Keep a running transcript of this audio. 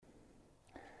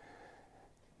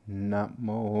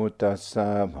Namo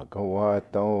tassa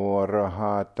bhagavato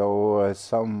arahato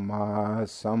samma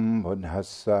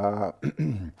sambuddhassa.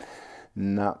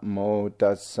 Namo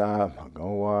tassa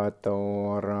bhagavato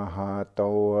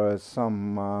arahato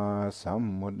samma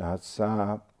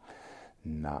sambuddhassa.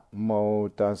 Namo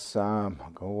tassa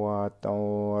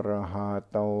bhagavato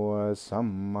arahato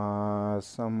samma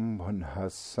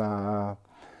sambuddhassa.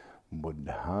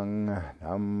 Buddhang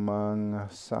Dhammang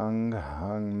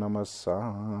Sanghang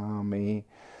Namasami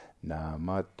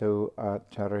Namato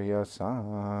Acharya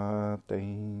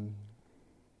Sati.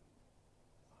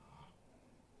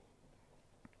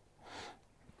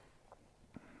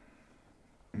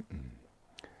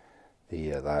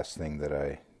 The last thing that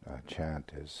I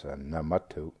chant is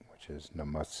Namatu, which is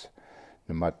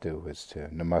Namatu is to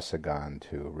Namasagan,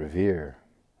 to revere,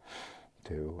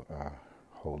 to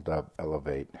hold up,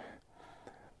 elevate,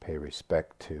 pay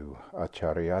respect to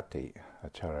Acharyati,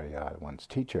 Acharya, one's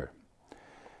teacher,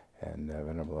 and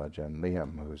Venerable Ajahn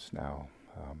Liam, who's now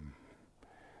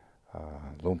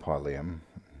Lumpur Liam,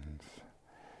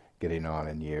 getting on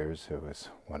in years, who was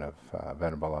one of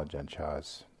Venerable Ajahn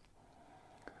Chah's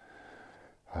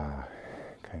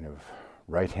kind of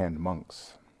right-hand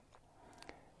monks.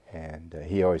 And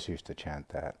he always used to chant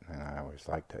that, and I always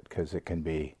liked it, because it can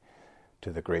be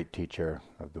to the great teacher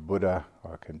of the Buddha,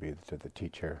 or it can be to the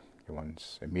teacher,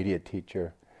 one's immediate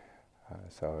teacher.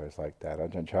 So I always liked that.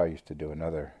 Ajahn Chah used to do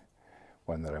another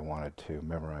one that I wanted to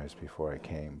memorize before I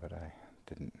came, but I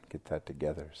didn't get that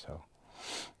together. So,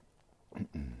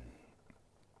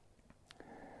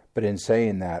 but in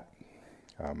saying that,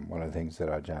 one of the things that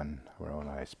Ajahn Rao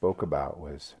and I spoke about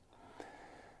was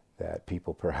that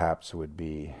people perhaps would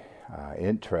be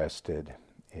interested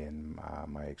in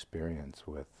my experience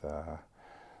with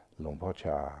Lumpur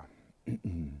Cha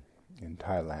in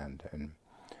Thailand, and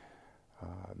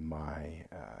my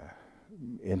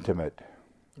intimate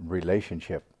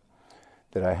relationship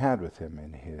that I had with him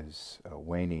in his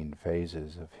waning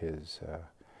phases of his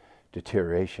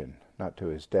deterioration, not to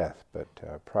his death,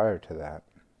 but prior to that.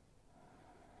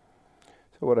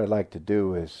 So what I'd like to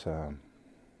do is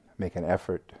make an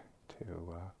effort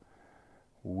to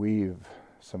weave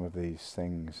some of these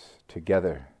things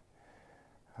together.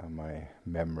 My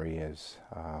memory is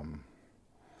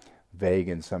vague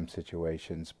in some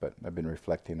situations, but I've been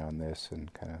reflecting on this,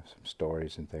 and kind of some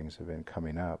stories and things have been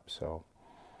coming up. So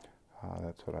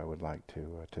that's what I would like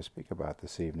to speak about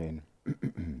this evening.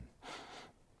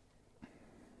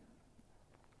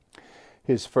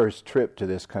 His first trip to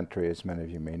this country, as many of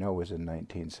you may know, was in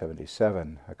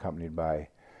 1977, accompanied by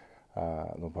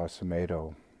Lumpur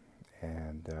Sumedho.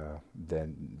 And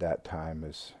then that time,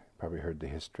 as you probably heard the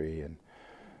history, and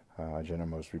Ajahn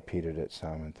Amro's repeated it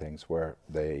some, and things where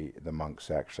the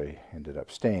monks actually ended up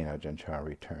staying. Ajahn Chah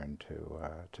returned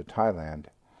to Thailand,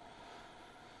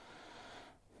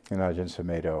 and Ajahn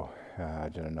Sumedho,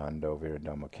 Ajahn Anando,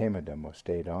 Viradhammo, Khemadhammo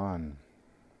stayed on.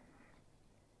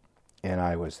 And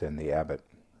I was then the abbot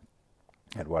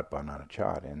at Wat Pah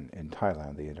Nanachat in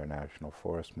Thailand, the International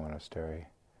Forest Monastery.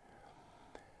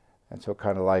 And so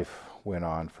kind of life went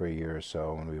on for a year or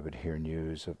so, and we would hear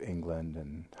news of England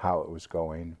and how it was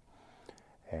going,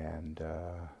 and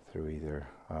through either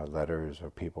letters or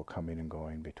people coming and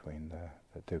going between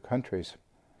the two countries.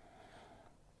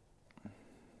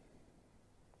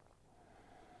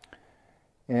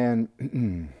 And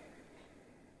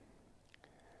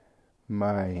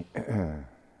my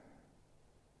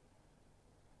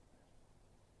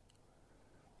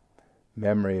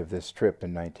memory of this trip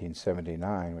in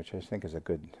 1979, which I think is a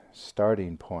good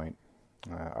starting point,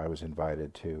 I was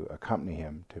invited to accompany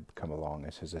him, to come along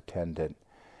as his attendant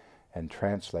and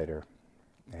translator,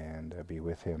 and be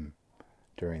with him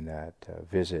during that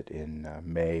visit in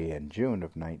May and June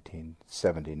of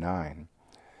 1979.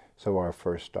 So our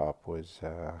first stop was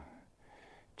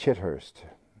Chithurst,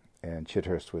 and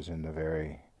Chithurst was in the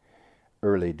very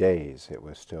early days. It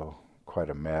was still quite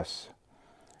a mess,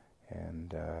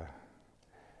 and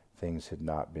things had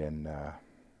not been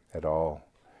at all.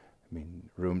 I mean,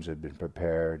 rooms had been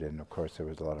prepared, and of course there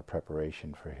was a lot of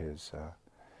preparation for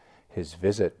his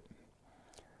visit.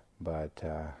 But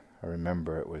I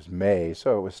remember it was May,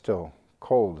 so it was still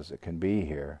cold as it can be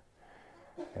here.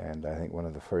 And I think one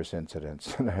of the first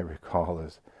incidents that I recall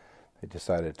is they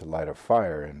decided to light a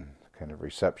fire in kind of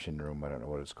reception room. I don't know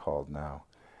what it's called now,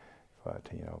 but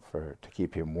to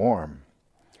keep him warm.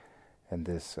 And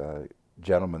this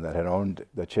gentleman that had owned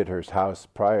the Chithurst house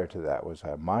prior to that was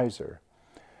a miser,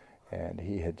 and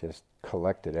he had just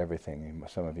collected everything.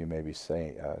 Some of you maybe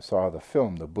saw the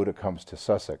film The Buddha Comes to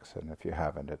Sussex, and if you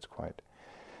haven't, it's quite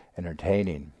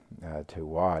entertaining to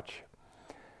watch.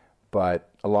 But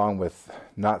along with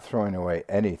not throwing away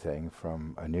anything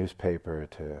from a newspaper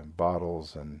to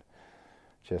bottles and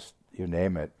just you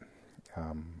name it,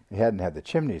 he hadn't had the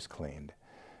chimneys cleaned.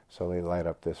 So they light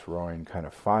up this roaring kind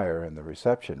of fire in the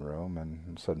reception room,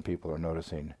 and suddenly people are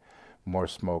noticing more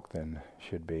smoke than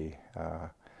should be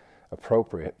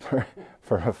appropriate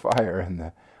for a fire.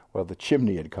 And the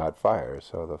chimney had caught fire,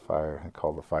 so I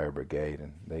called the fire brigade,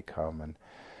 and they come and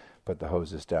put the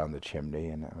hoses down the chimney,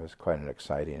 and it was quite an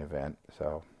exciting event.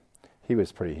 So he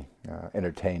was pretty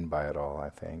entertained by it all, I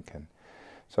think. And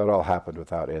so it all happened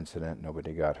without incident.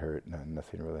 Nobody got hurt, and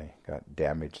nothing really got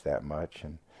damaged that much.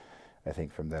 And I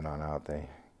think from then on out they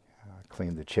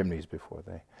cleaned the chimneys before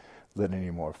they lit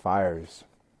any more fires.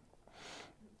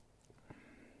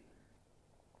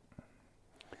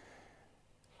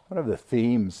 One of the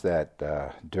themes that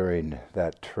during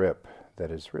that trip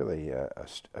that is really a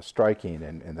striking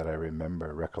and that I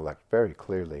recollect very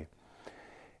clearly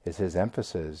is his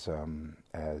emphasis,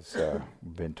 as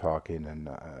we've been talking and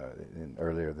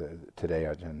earlier today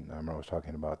Ajahn Amaro was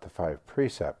talking about the 5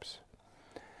 precepts.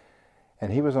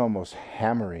 And he was almost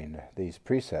hammering these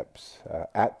precepts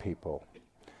at people,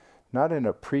 not in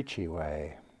a preachy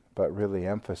way, but really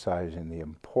emphasizing the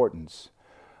importance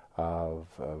of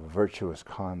virtuous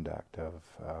conduct,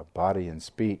 of body and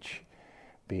speech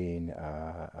being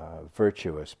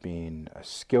virtuous, being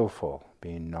skillful,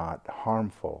 being not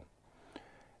harmful.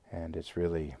 And it's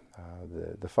really,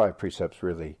 the 5 precepts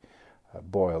really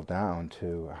boil down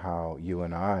to how you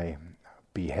and I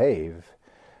behave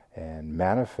and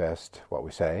manifest what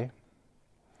we say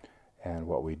and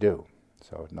what we do.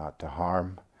 So not to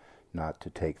harm, not to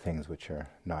take things which are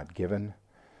not given.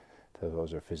 So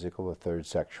those are physical. The 3rd,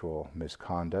 sexual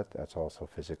misconduct, that's also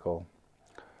physical.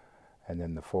 And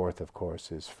then the 4th, of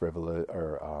course, is frivolous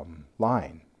or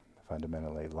lying,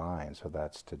 fundamentally lying. So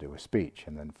that's to do with speech.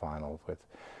 And then final with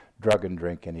drug and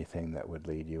drink, anything that would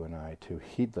lead you and I to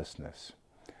heedlessness.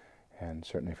 And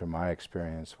certainly from my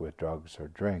experience with drugs or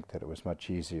drink, that it was much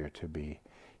easier to be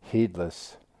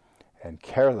heedless and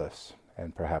careless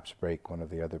and perhaps break one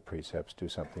of the other precepts, do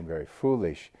something very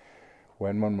foolish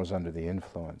when one was under the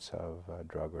influence of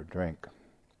drug or drink.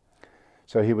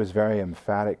 So he was very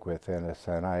emphatic within us,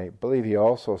 and I believe he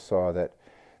also saw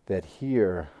that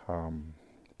here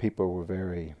people were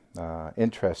very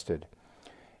interested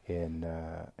in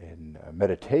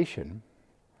meditation.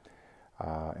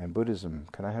 And Buddhism,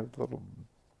 can I have a little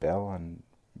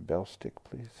bell stick,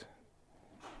 please?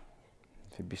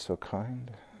 If you'd be so kind.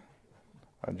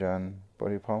 Ajahn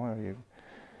Bodhipala,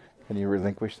 can you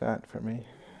relinquish that for me?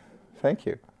 Thank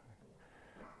you.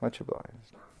 Much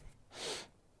obliged.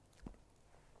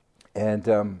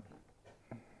 And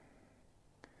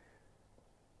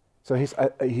so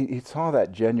he saw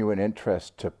that genuine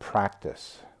interest to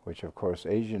practice, which of course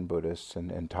Asian Buddhists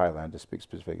in Thailand, to speak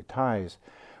specifically Thais,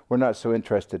 were not so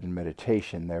interested in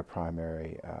meditation. Their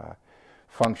primary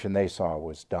function they saw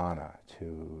was dana,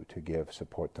 to give,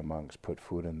 support the monks, put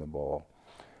food in the bowl.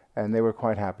 And they were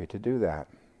quite happy to do that.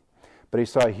 But he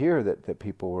saw here that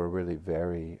people were really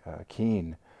very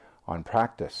keen on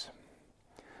practice,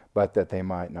 but that they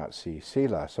might not see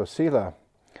sila. So sila,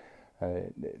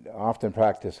 often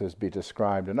practices be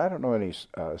described, and I don't know any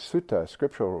sutta,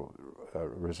 scriptural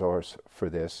resource for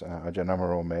this. Ajahn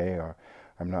Amaro may, or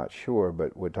I'm not sure,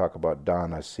 but would talk about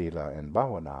dana, sila, and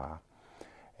bhavana.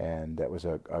 And that was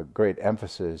a great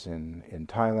emphasis in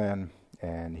Thailand,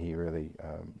 and he really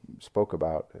spoke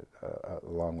about it,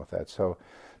 along with that. So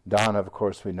dana, of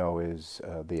course, we know is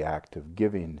the act of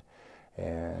giving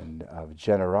and of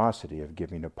generosity, of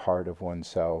giving a part of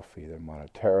oneself, either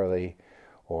monetarily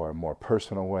or a more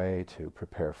personal way, to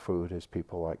prepare food, as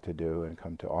people like to do, and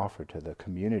come to offer to the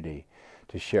community,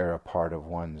 to share a part of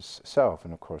one's self.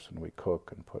 And of course, when we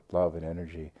cook and put love and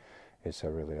energy, it's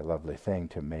really a lovely thing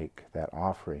to make that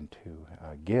offering, to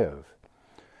give.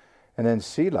 And then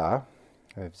sila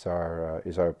is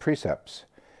our precepts,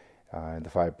 and the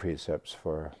 5 precepts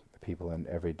for people in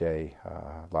everyday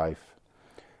life,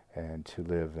 and to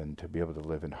live and to be able to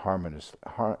live in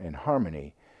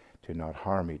harmony, to not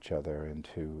harm each other, and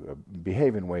to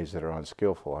behave in ways that are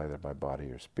unskillful, either by body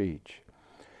or speech.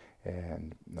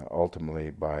 And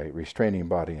ultimately, by restraining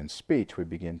body and speech, we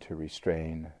begin to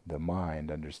restrain the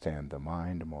mind, understand the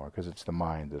mind more, because it's the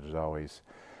mind that is always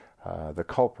the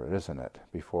culprit, isn't it?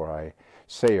 Before I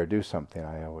say or do something,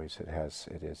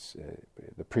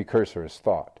 the precursor is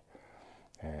thought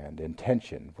and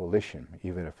intention, volition,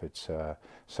 even if it's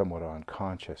somewhat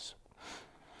unconscious.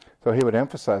 So he would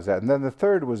emphasize that. And then the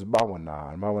 3rd was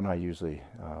bhavana, and bhavana usually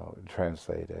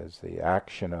translate as the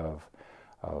action of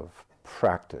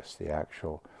practice, the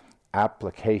actual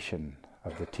application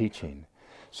of the teaching.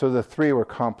 So the three were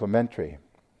complementary.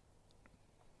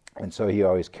 And so he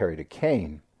always carried a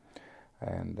cane.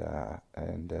 And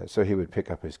so he would pick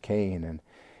up his cane and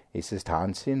he says,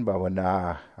 Tansin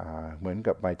Bhavana, เหมือน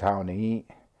กับไม้เท้านี้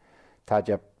ถ้า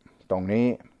จับตรงนี้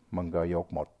มันก็ยก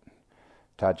หมด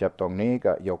ถ้าจับตรงนี้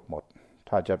ก็ยกหมด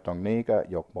ถ้าจับตรงนี้ก็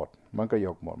ยกหมดมันก็ย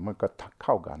กหมดมันก็เ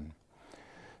ข้ากัน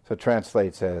So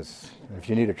translates as, if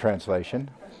you need a translation,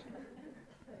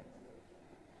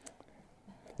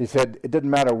 he said it didn't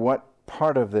matter what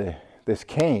part of this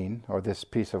cane or this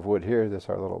piece of wood here, this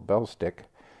our little bell stick,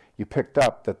 you picked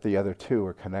up, that the other two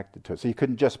were connected to it. So you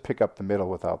couldn't just pick up the middle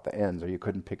without the ends, or you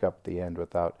couldn't pick up the end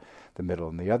without the middle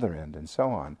and the other end, and so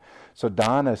on. So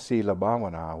dana, sila,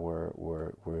 bhavana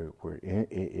were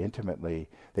intimately,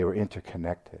 they were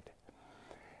interconnected.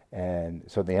 And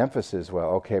so the emphasis, well,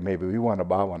 okay, maybe we want to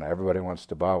bhavana. Everybody wants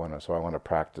to bhavana, so I want to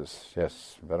practice,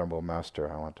 yes, Venerable Master,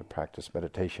 I want to practice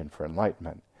meditation for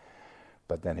enlightenment.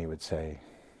 But then he would say,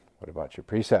 what about your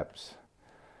precepts?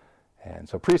 And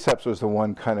so precepts was the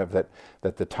one kind of that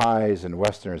the Thais and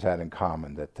Westerners had in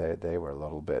common, that they were a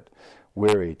little bit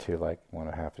weary to want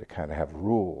to have to kind of have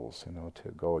rules, to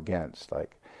go against.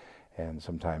 And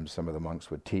sometimes some of the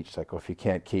monks would teach, well, if you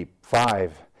can't keep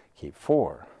 5, keep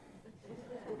 4.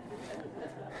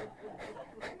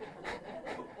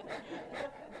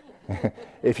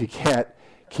 If you can't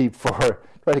keep 4,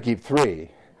 try to keep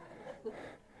 3.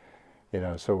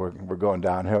 So we're going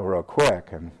downhill real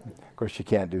quick, and of course you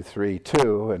can't do 3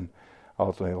 too. And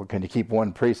ultimately, well, can you keep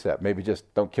 1 precept? Maybe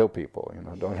just don't kill people.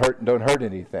 Don't hurt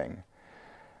anything.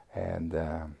 And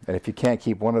if you can't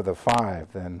keep 1 of the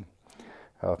 5, then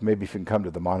maybe if you can come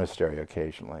to the monastery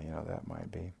occasionally, that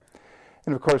might be.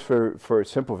 And of course, for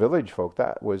simple village folk,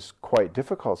 that was quite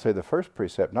difficult. Say the first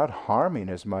precept, not harming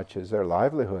as much as their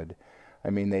livelihood. I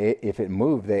mean, if it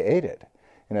moved, they ate it.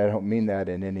 And I don't mean that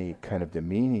in any kind of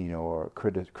demeaning or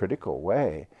critical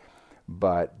way,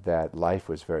 but that life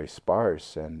was very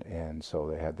sparse, and so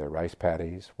they had their rice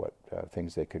paddies, what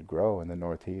things they could grow. And the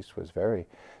Northeast was very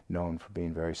known for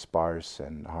being very sparse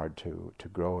and hard to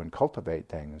grow and cultivate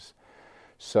things,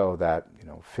 so that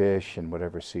fish and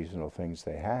whatever seasonal things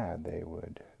they had,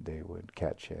 they would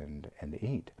catch and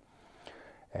eat.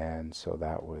 And so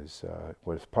that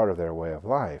was part of their way of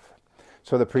life.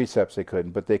 So the precepts they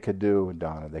couldn't, but they could do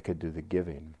dana, they could do the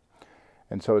giving.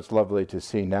 And so it's lovely to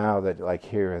see now that, like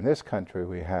here in this country,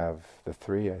 we have the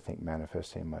 3, I think,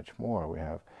 manifesting much more. We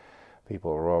have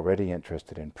people who are already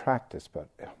interested in practice, but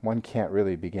one can't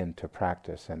really begin to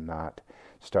practice and not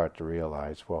start to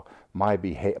realize, well, my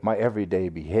everyday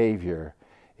behavior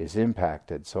is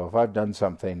impacted. So if I've done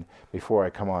something before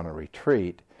I come on a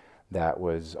retreat that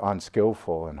was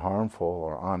unskillful and harmful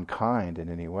or unkind in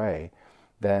any way,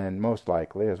 then most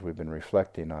likely, as we've been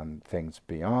reflecting on things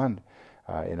beyond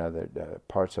in other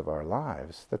parts of our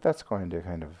lives, that's going to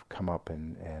kind of come up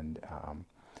and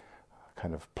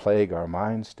kind of plague our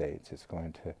mind states. It's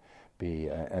going to be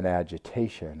an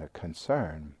agitation, a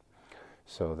concern,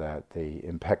 so that the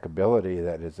impeccability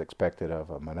that is expected of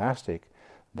a monastic,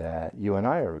 that you and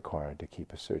I are required to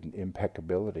keep a certain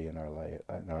impeccability in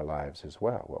our lives as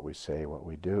well, what we say, what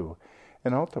we do,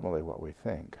 and ultimately what we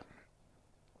think.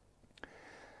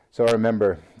 So I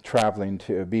remember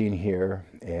being here,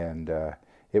 and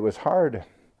it was hard.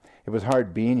 It was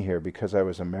hard being here because I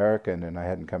was American and I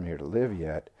hadn't come here to live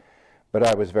yet, but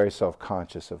I was very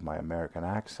self-conscious of my American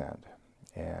accent.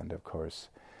 And of course,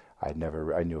 I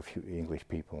knew a few English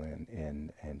people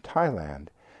in Thailand,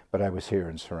 but I was here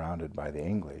and surrounded by the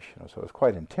English, so it was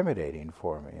quite intimidating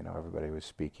for me. Everybody was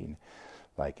speaking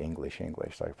like English,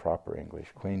 like proper English,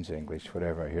 Queen's English,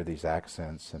 whatever. I hear these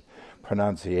accents and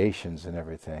pronunciations and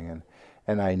everything,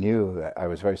 and I knew that I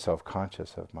was very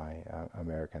self-conscious of my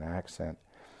American accent,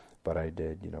 but I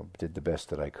did the best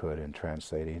that I could in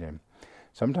translating. And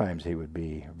sometimes he would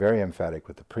be very emphatic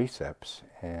with the precepts,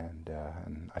 and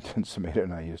Sumedho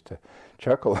and I used to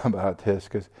chuckle about this,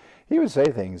 because he would say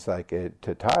things like,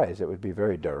 to Thais, it would be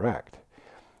very direct,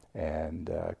 and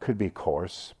could be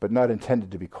coarse, but not intended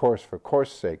to be coarse for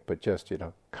coarse sake, but just,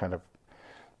 kind of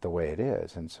the way it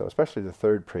is. And so especially the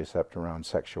 3rd precept around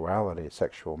sexuality,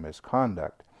 sexual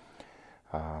misconduct,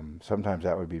 sometimes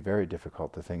that would be very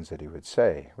difficult, the things that he would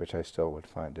say, which I still would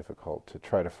find difficult to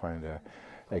try to find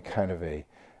a kind of a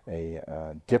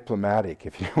diplomatic,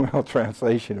 if you will,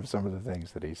 translation of some of the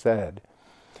things that he said.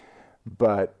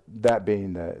 But that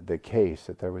being the case,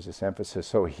 that there was this emphasis.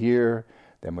 So here,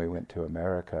 then we went to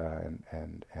America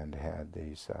and had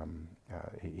these,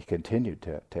 he continued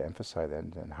to emphasize that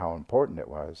and how important it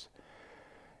was.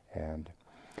 And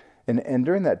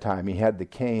during that time he had the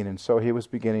cane, and so he was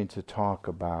beginning to talk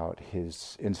about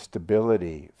his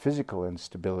instability, physical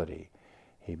instability,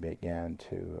 he began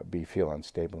to feel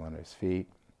unstable on his feet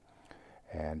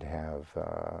and have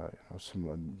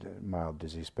some mild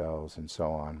dizzy spells and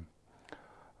so on.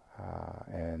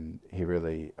 And he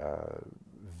really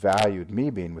valued me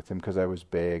being with him because I was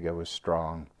big, I was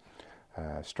strong,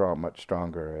 much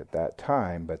stronger at that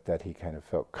time, but that he kind of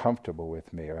felt comfortable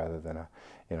with me rather than a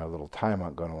little time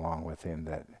out going along with him,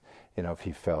 that if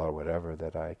he fell or whatever,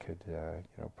 that I could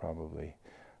probably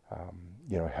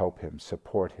help him,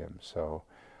 support him. So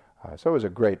it was a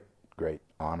great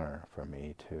honor for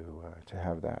me to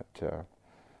have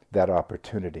that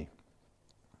opportunity.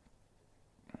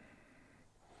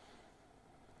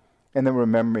 And then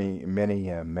remembering many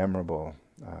memorable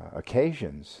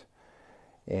occasions.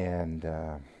 And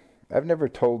I've never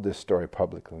told this story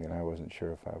publicly, and I wasn't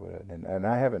sure if I would. And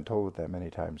I haven't told it that many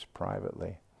times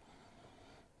privately.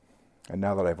 And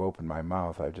now that I've opened my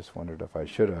mouth, I just wondered if I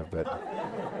should have. But,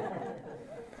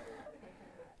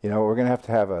 we're going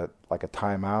to have a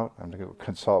timeout. I'm going to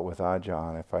consult with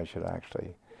Ajahn if I should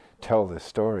actually tell this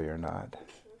story or not.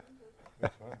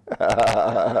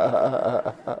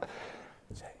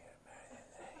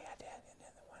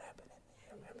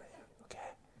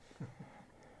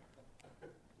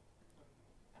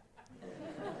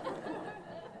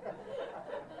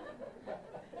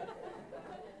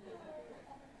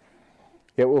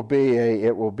 It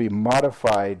will be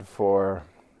modified for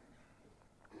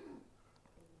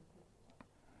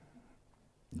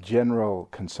general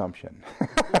consumption,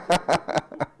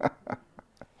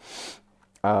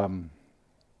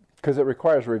 because it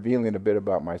requires revealing a bit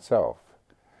about myself,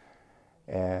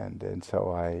 and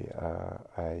so I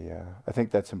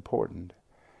think that's important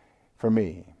for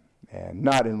me, and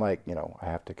not in I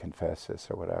have to confess this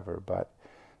or whatever, but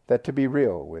that to be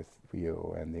real with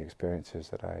you and the experiences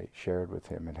that I shared with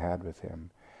him and had with him,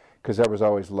 because there was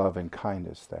always love and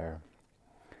kindness there.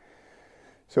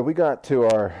 So we got to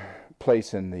our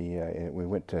place we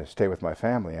went to stay with my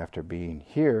family after being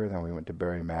here. Then we went to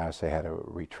Barry, Mass. They had a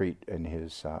retreat in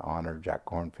his honor. Jack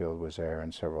Cornfield was there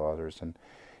and several others, and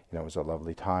it was a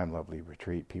lovely time, lovely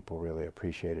retreat. People really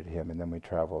appreciated him. And then we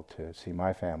traveled to see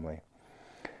my family.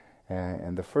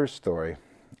 And the first story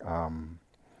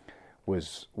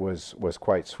was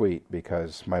quite sweet,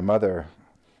 because my mother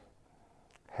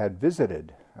had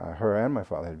visited, her and my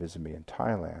father had visited me in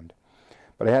Thailand,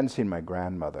 but I hadn't seen my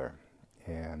grandmother.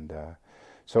 And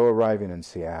so arriving in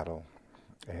Seattle,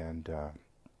 and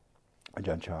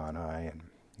Ajahn Chah and I, and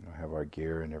have our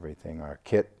gear and everything, our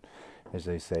kit, as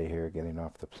they say here, getting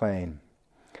off the plane.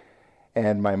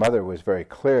 And my mother was very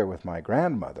clear with my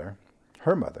grandmother,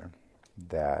 her mother,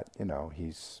 that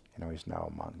he's now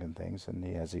a monk and things, and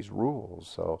he has these rules.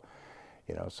 So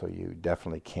so you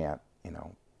definitely can't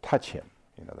touch him.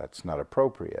 That's not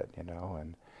appropriate.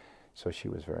 And so she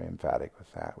was very emphatic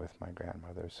with that with my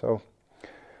grandmother. So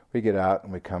we get out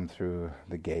and we come through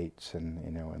the gates, and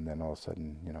and then all of a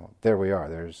sudden there we are.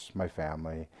 There's my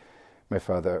family, my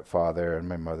father and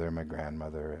my mother and my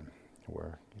grandmother, and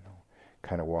we're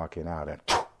kind of walking out, and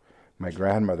my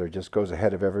grandmother just goes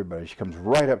ahead of everybody. She comes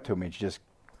right up to me and she just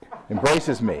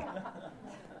embraces me.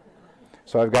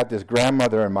 So I've got this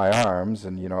grandmother in my arms,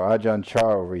 and Ajahn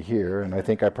Chah over here, and I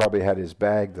think I probably had his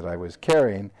bag that I was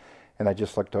carrying, and I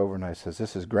just looked over and I says,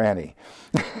 "This is Granny."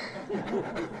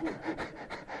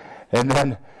 and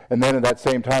then at that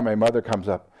same time my mother comes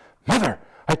up, "Mother,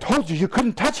 I told you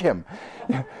couldn't touch him."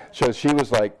 So she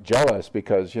was jealous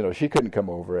because she couldn't come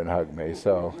over and hug me.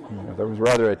 So there was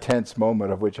rather a tense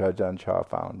moment, of which Ajahn Chah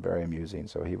found very amusing.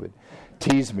 So he would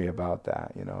tease me about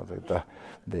that,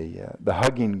 the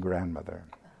hugging grandmother.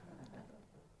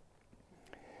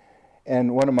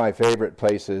 And one of my favorite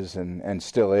places, and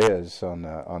still is on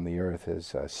the earth,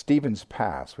 is Stevens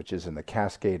Pass, which is in the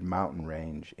Cascade Mountain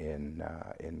Range in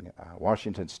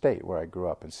Washington State, where I grew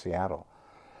up in Seattle.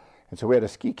 And so we had a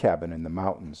ski cabin in the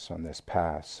mountains on this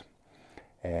pass,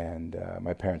 and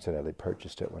my parents had actually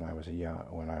purchased it when I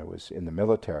was in the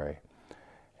military,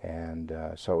 and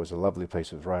so it was a lovely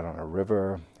place. It was right on a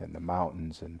river in the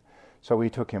mountains, and so we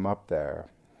took him up there,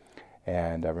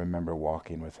 and I remember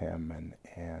walking with him,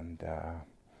 and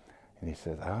he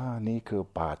says, "Niku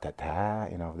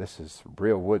Patata," this is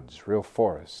real woods, real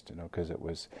forest, because it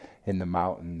was in the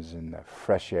mountains and the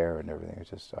fresh air and everything. It was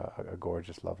just a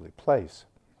gorgeous, lovely place.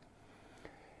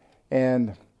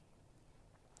 And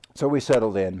so we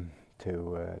settled in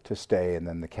to stay, and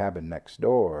then the cabin next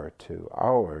door to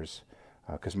ours,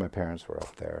 because my parents were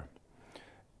up there,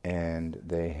 and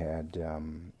they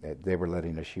were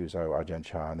letting us use our Ajahn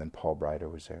Chah, and then Paul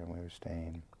Brider was there, and we were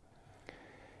staying.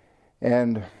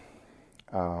 And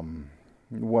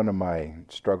one of my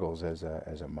struggles as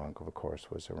a monk, of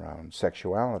course, was around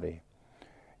sexuality,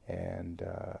 and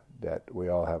that we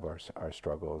all have our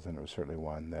struggles, and it was certainly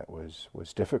one that was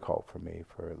difficult for me,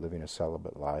 for living a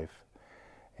celibate life.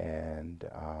 And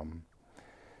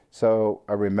so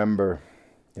I remember,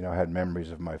 I had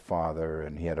memories of my father,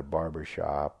 and he had a barber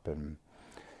shop, and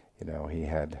he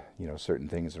had certain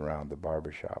things around the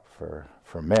barber shop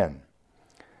for men.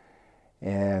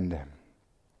 And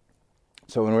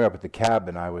so when we were up at the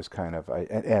cabin, I was kind of,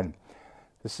 and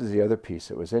this is the other piece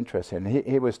that was interesting.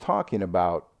 He was talking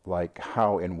about like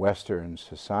how in Western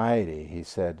society, he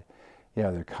said,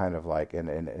 they're kind of like, and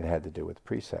it had to do with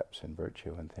precepts and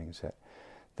virtue and things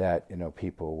that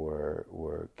people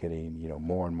were getting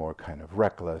more and more kind of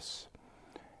reckless,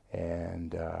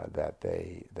 and that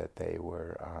they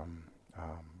were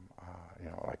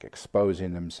like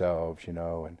exposing themselves,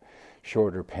 and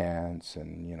shorter pants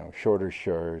and shorter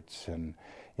shirts, and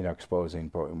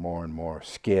exposing more and more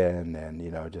skin,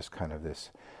 and just kind of this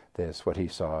what he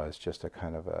saw as just a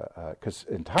kind of because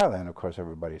in Thailand, of course,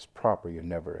 everybody's proper. You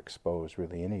never expose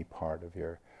really any part of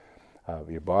your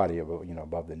body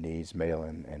above the knees, male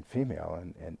and female,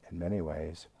 in many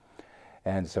ways.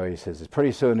 And so he says,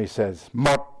 pretty soon he says,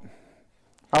 "Mot,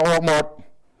 oh mot,"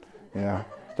 they're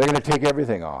going to take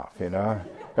everything off,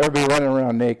 Everybody running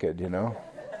around naked,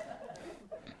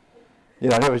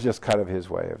 That was just kind of his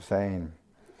way of saying.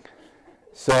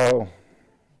 So,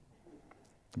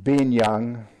 being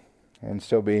young and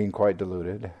still being quite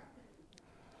deluded,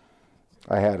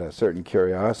 I had a certain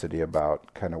curiosity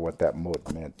about kind of what that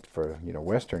mot meant for,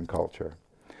 Western culture.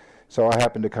 So I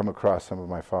happened to come across some of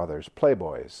my father's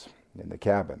Playboys in the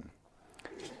cabin.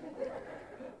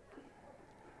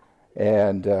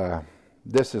 And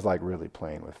this is like really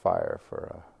playing with fire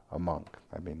for a monk.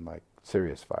 I mean, like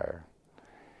serious fire.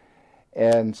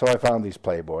 And so I found these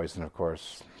Playboys, and of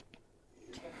course,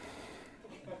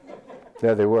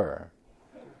 there they were.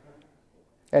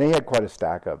 And he had quite a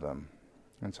stack of them.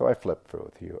 And so I flipped through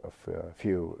a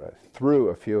few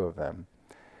of them,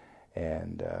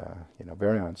 and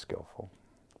very unskillful.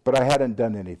 But I hadn't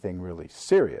done anything really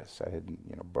serious. I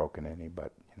hadn't, broken any,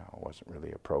 but it wasn't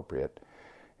really appropriate,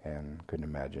 and couldn't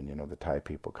imagine, the Thai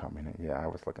people coming in. Yeah, I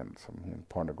was looking at some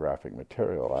pornographic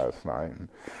material last night.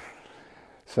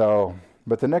 So,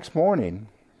 but the next morning,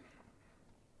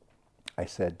 I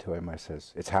said to him,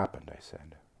 "It's happened," I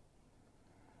said.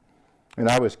 And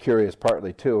I was curious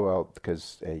partly too,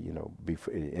 because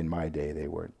in my day they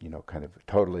weren't, kind of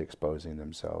totally exposing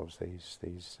themselves.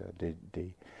 These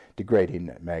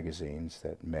degrading magazines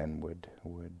that men would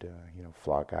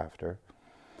flock after,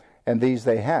 and these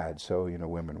they had. So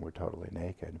women were totally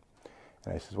naked.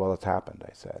 And I said, "Well, it's happened."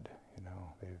 I said,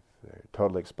 they're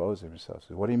totally exposing themselves. He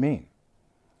said, "What do you mean?"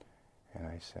 And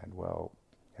I said, "Well,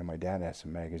 and my dad has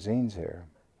some magazines here."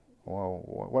 "Well,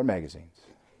 what magazines?"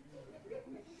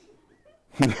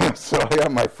 So I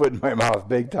got my foot in my mouth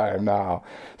big time now.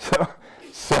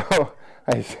 So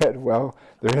I said, "Well,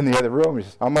 they're in the other room." He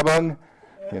says, "Amabung,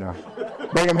 bring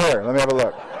them here. Let me have a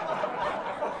look."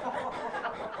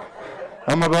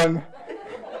 Amabung,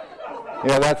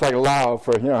 that's like Lao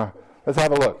for let's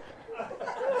have a look.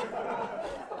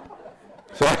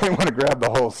 So I didn't want to grab the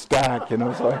whole stack,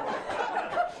 So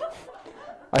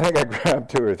I think I grabbed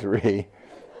 2 or 3.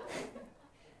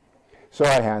 So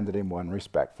I handed him one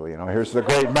respectfully. Here's the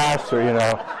great master,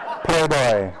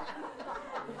 Playboy.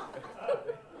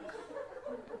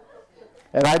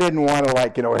 And I didn't want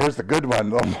to here's the good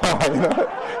one.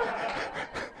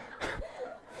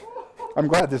 I'm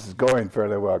glad this is going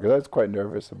fairly well, because I was quite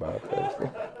nervous about this.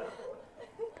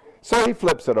 So he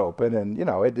flips it open, and,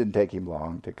 it didn't take him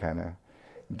long to kind of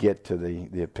get to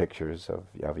the pictures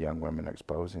of young women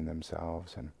exposing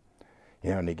themselves, and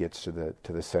and he gets to the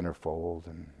centerfold,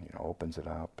 and opens it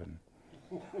up, and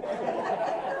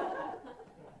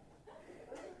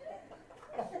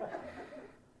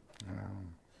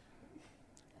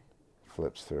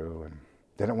flips through, and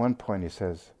then at one point he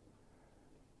says,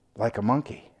 "Like a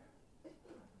monkey,"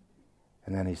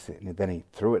 and then he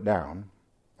threw it down,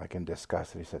 like in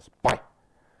disgust, and he says, "Bye."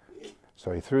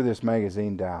 So he threw this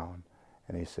magazine down,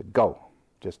 and he said, "Go,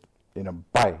 just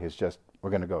bye. It's just we're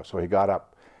going to go." So he got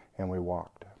up, and we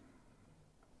walked.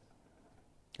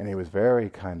 And he was very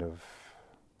kind of,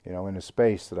 in a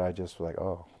space that I just was like,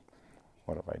 "Oh,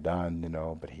 what have I done?"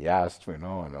 But he asked, and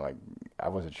I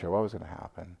wasn't sure what was going to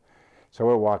happen. So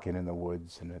we're walking in the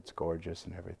woods, and it's gorgeous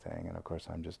and everything. And of course,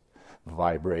 I'm just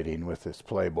vibrating with this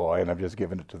Playboy, and I'm just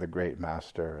giving it to the great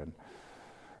master. And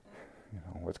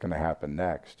what's going to happen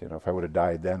next? If I would have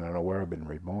died then, I don't know where I've been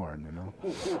reborn.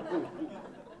 Did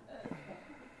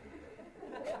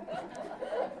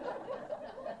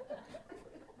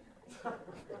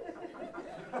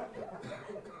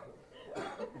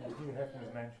you have to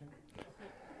mention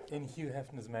In Hugh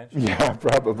Hefner's mansion. Yeah,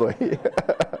 probably.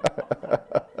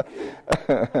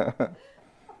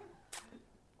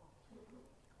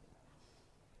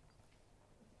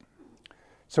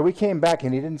 So we came back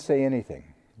and he didn't say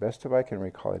anything. Best of I can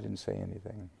recall, he didn't say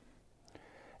anything.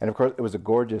 And of course, it was a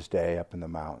gorgeous day up in the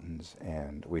mountains,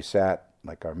 and we sat,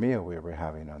 like our meal we were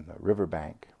having, on the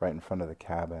riverbank right in front of the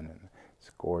cabin, and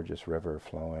this gorgeous river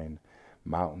flowing,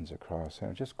 mountains across, and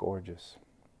it was just gorgeous.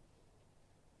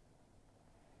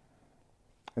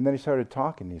 And then he started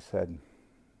talking. He said,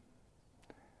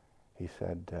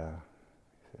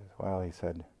 I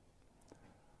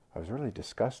was really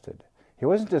disgusted. He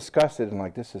wasn't disgusted and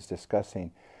like, this is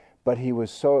disgusting, but it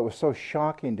was so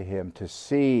shocking to him to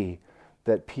see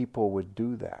that people would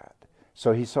do that.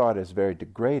 So he saw it as very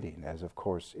degrading, as of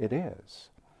course it is.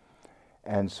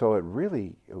 And so it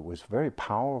was very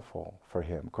powerful for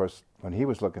him. Of course, when he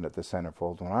was looking at the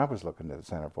centerfold, when I was looking at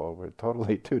the centerfold, we're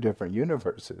totally two different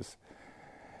universes.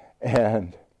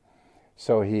 And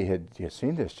so he had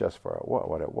seen this just for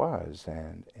what it was,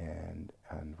 and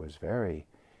was very,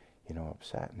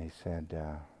 upset. And he said,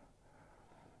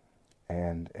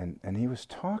 and he was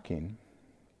talking,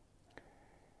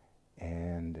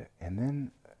 and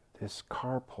then this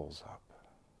car pulls up,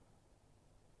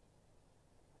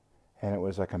 and it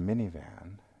was like a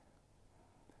minivan,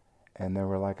 and there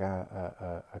were like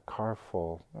a car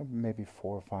full, maybe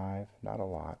 4 or 5, not a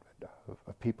lot,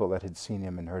 of people that had seen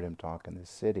him and heard him talk in the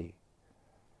city,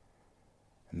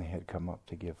 and they had come up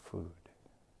to give food.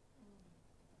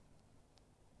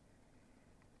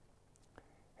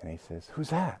 And he says,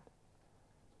 "Who's that?"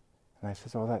 And I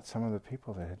says, "Oh, that's some of the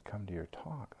people that had come to your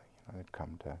talk. They'd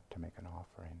come to make an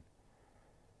offering."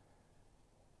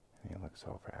 And he looks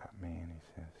over at me and he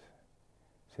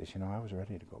says, "I was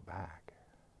ready to go back."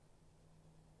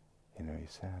 He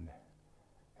said.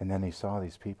 And then he saw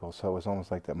these people. So it was almost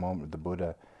like that moment the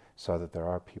Buddha saw that there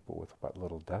are people with but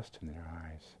little dust in their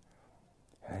eyes.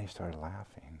 And then he started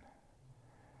laughing.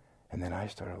 And then I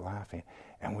started laughing.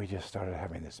 And we just started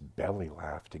having this belly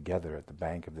laugh together at the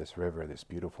bank of this river, this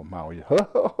beautiful mountain.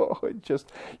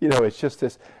 It's just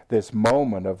this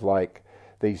moment of like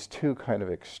these two kind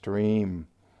of extreme,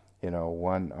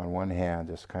 one on one hand,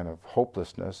 this kind of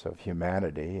hopelessness of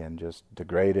humanity and just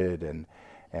degraded and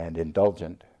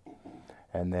indulgent.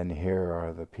 And then here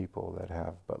are the people that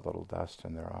have but little dust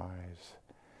in their eyes.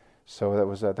 So that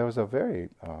was a very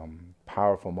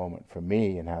powerful moment for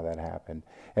me in how that happened,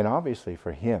 and obviously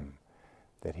for him,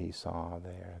 that he saw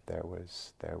there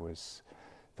was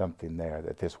something there,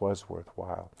 that this was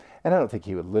worthwhile. And I don't think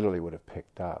he would have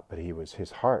picked up, but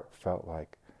his heart felt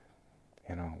like,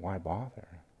 why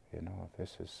bother? If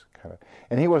this is kind of,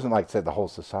 and he wasn't like said the whole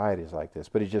society is like this,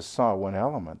 but he just saw one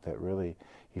element that really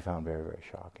he found very, very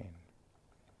shocking.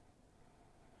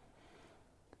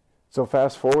 So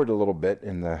fast forward a little bit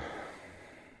in the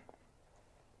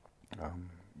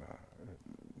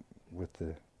with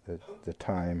the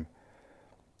time,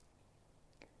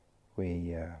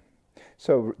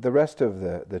 so the rest of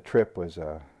the trip was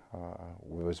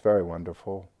very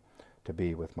wonderful to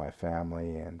be with my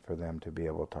family and for them to be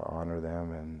able to honor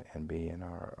them and be in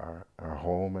our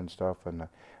home and stuff. And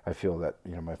I feel that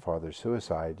my father's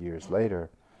suicide years later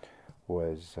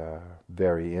was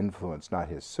very influenced, not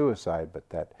his suicide, but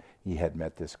that he had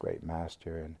met this great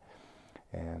master,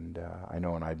 and I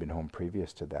know when I'd been home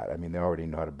previous to that, they already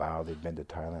knew how to bow, they'd been to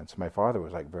Thailand. So my father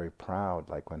was like very proud,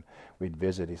 like when we'd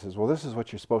visit, he says, "Well, this is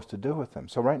what you're supposed to do with them."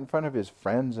 So right in front of his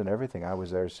friends and everything, I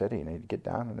was there sitting, and he'd get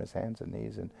down on his hands and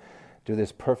knees and do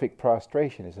this perfect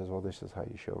prostration. He says, "Well, this is how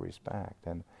you show respect."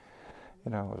 And,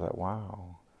 I was like,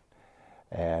 wow.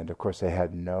 And of course they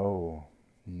had no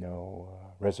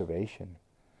reservation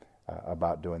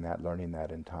about doing that, learning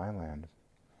that in Thailand.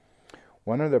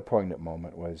 One other poignant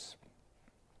moment was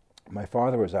my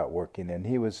father was out working, and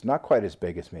he was not quite as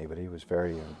big as me, but he was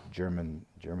very German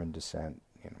descent,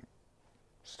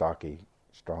 stocky,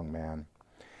 strong man.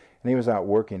 And he was out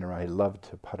working around. He loved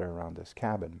to putter around this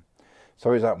cabin.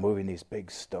 So he was out moving these big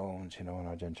stones, and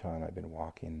Ajahn Chah and I'd been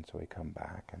walking, so we come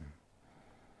back,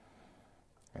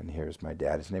 and here's my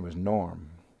dad. His name was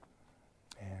Norm.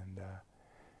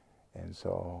 And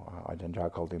so Ajahn Chah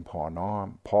called him Pa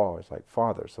Norm. Pa is like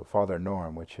father, so Father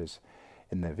Norm, which is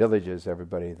in the villages,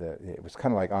 everybody, it was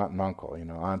kind of like aunt and uncle,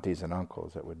 aunties and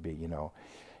uncles. It would be,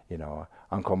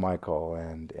 Uncle Michael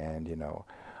and Auntie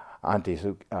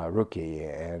Ruki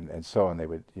and so on. They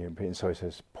would, and so he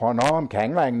says, "Pa Norm,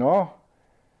 Kang Lang no?"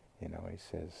 He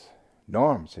says,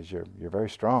 "Norm," says, you're very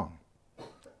strong.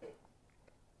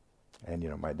 And,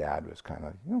 my dad was kind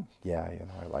of,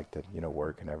 I like to,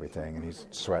 work and everything. And he's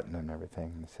sweating and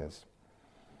everything. And he says,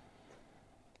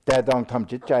 Dad dong tam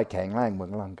chit chai kang lang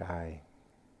mung lang gai.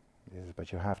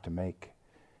 But you have to make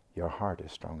your heart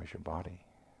as strong as your body.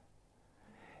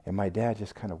 And my dad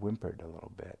just kind of whimpered a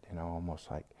little bit,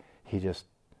 almost like he just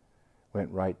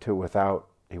went right to,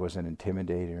 he wasn't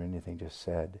intimidated or anything, just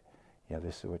said,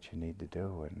 this is what you need to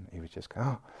do. And he was just,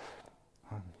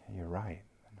 you're right.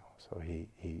 So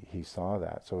he saw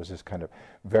that. So it was this kind of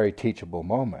very teachable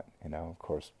moment, Of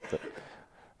course,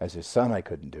 as his son, I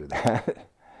couldn't do that.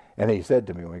 And he said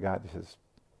to me when we got this, he says,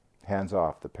 hands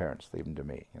off the parents, leave them to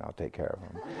me. I'll take care of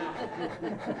them.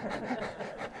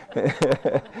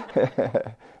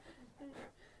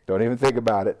 Don't even think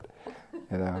about it.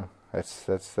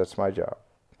 That's my job.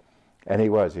 And he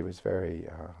was very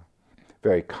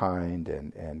very kind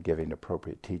and giving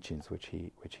appropriate teachings which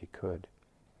he could.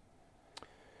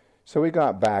 So we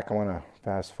got back. I want to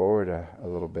fast forward a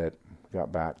little bit. We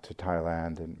got back to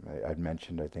Thailand, and I'd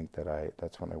mentioned, I think,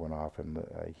 that's when I went off, and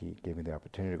he gave me the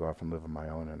opportunity to go off and live on my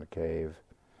own in a cave.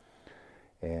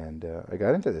 And I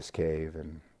got into this cave,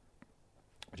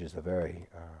 which is a very,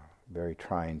 very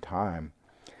trying time.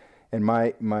 And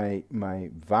my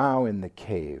vow in the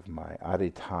cave, my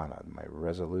adhitthana, my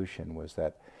resolution was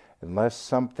that unless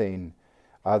something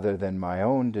other than my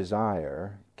own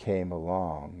desire came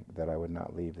along, that I would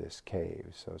not leave this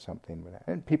cave. So something would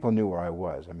happen. And people knew where I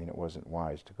was. I mean, it wasn't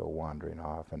wise to go wandering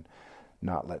off and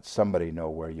not let somebody know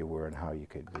where you were and how you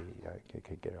could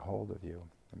could get a hold of you.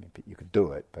 I mean, you could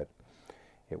do it, but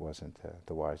it wasn't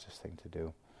the wisest thing to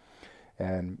do.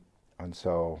 And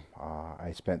so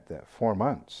I spent 4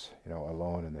 months,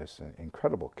 alone in this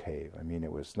incredible cave. I mean,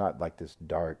 it was not like this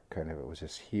dark kind of, it was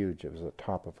this huge, it was the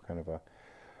top of kind of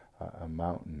a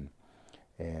mountain.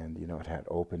 And, it had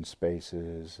open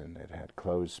spaces and it had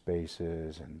closed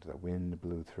spaces and the wind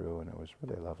blew through, and it was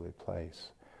really a lovely place.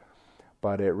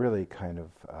 But it really kind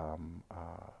of,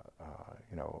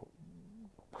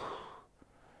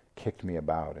 kicked me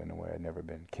about in a way I'd never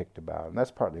been kicked about. And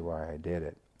that's partly why I did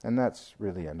it. And that's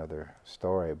really another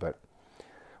story. But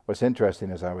what's interesting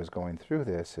as I was going through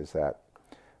this is that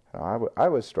I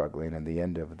was struggling, and the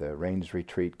end of the rains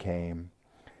retreat came,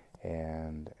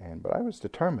 but I was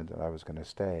determined that I was going to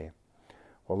stay.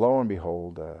 Well, lo and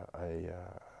behold,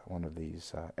 one of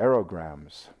these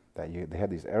aerograms they had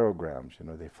these aerograms,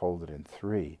 they folded in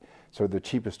 3. So the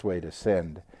cheapest way to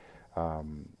send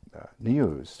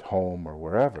news home or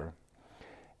wherever.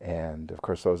 And of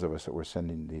course, those of us that were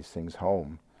sending these things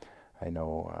home, I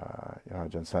know,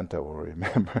 Ajahn Santa will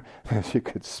remember that you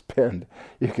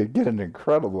could get an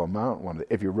incredible amount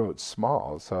if you wrote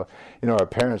small. So, our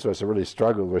parents must have really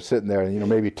struggled. We're sitting there, and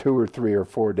maybe 2 or 3 or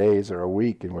 4 days or a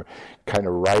week, and we're kind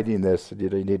of writing this. You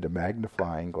need a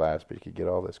magnifying glass, but you could get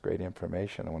all this great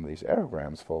information. And one of these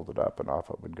aerograms folded up, and off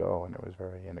it would go, and it was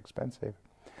very inexpensive.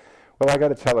 Well, I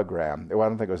got a telegram. Well, I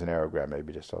don't think it was an aerogram,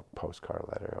 maybe just a postcard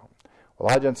letter.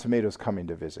 Well, Ajahn Sumedho's coming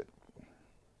to visit,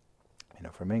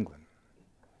 from England.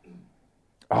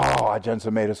 Oh, Ajahn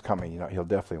Sumedho's coming. He'll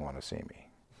definitely want to see me.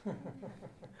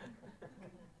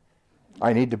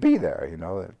 I need to be there,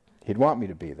 He'd want me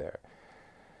to be there.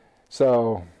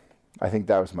 So I think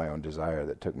that was my own desire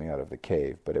that took me out of the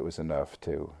cave, but it was enough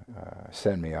to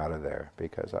send me out of there,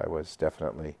 because I was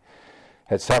definitely,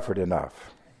 had suffered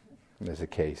enough, as the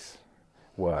case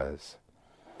was.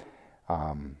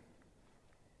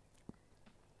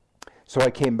 So I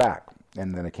came back,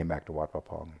 and then I came back to Wat Pah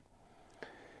Pong.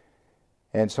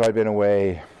 And so I'd been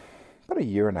away about 1.5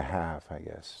 years, I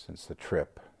guess, since the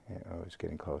trip. I was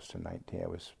getting close to 19.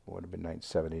 Would have been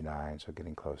 1979, so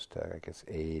getting close to, I guess,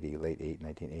 80, late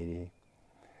 1980,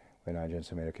 when Ajahn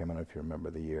Sumedho came. I don't know if you remember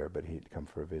the year, but he'd come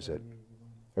for a visit.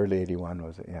 Early 81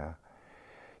 was it? Yeah.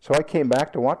 So I came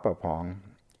back to Wat Pah Pong,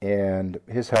 and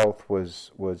his health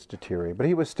was deteriorating, but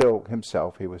he was still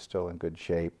himself. He was still in good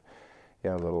shape.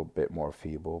 A little bit more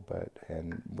feeble,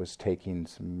 and was taking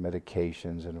some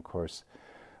medications. And of course,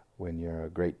 when you're a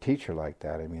great teacher like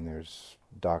that, I mean, there's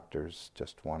doctors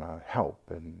just want to help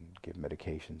and give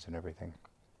medications and everything.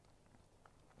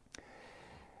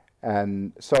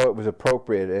 And so it was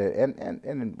appropriate, and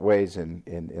in ways,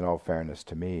 in all fairness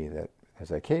to me, that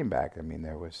as I came back, I mean,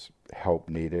 there was help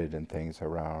needed and things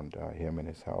around him and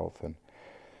his health. And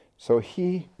so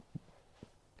Ajahn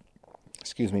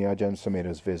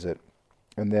Sumedho's visit.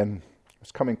 And then it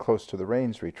was coming close to the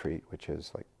rains retreat, which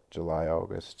is like July,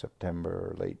 August, September,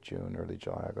 or late June, early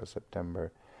July, August,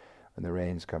 September. When the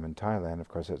rains come in Thailand, of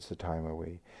course, that's the time where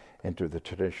we enter the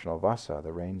traditional Vassa,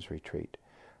 the rains retreat,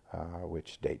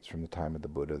 which dates from the time of the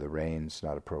Buddha. The rains,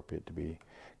 not appropriate to be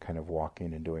kind of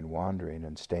walking and doing wandering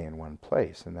and stay in one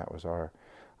place. And that was our,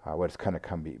 what's kind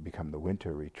of become the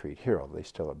winter retreat here, although they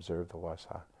still observe the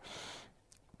Vassa.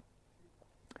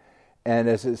 And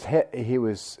as his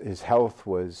health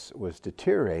was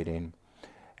deteriorating,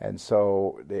 and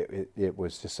so it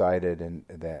was decided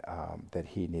that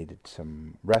he needed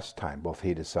some rest time. Both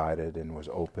he decided and was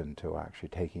open to actually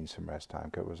taking some rest time,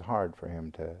 because it was hard for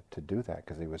him to do that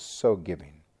because he was so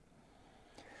giving.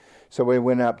 So we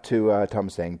went up to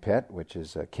Tumsang Pet, which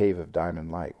is a cave of diamond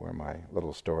light, where my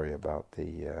little story about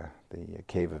the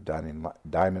cave of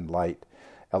diamond light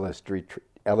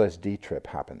LSD trip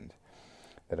happened,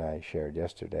 that I shared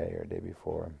yesterday or day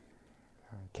before.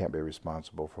 Can't be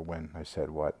responsible for when I said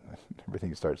what.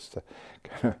 Everything starts to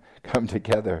kind of come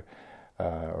together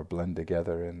or blend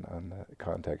together on the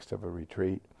context of a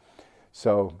retreat.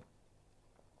 So,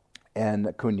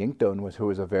 and Kun Yington who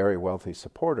was a very wealthy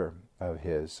supporter of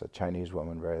his, a Chinese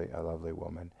woman, a lovely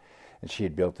woman, and she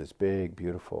had built this big,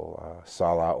 beautiful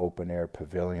sala open-air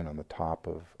pavilion on the top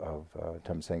of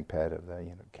Tumsang Pet, of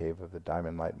the cave of the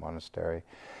Diamond Light Monastery,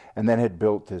 and then had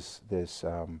built this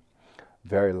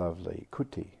very lovely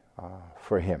kuti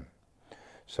for him.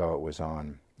 So it was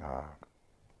on,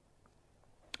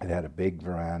 it had a big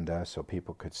veranda so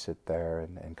people could sit there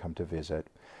and come to visit.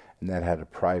 And then had a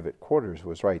private quarters,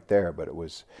 was right there, but it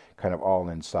was kind of all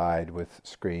inside with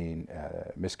screen,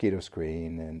 mosquito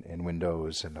screen and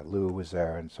windows, and a loo was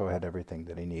there, and so it had everything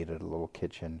that he needed, a little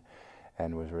kitchen,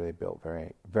 and was really built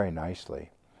very, very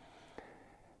nicely.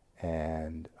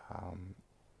 And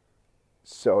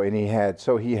so he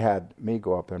had me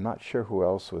go up there. I'm not sure who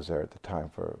else was there at the time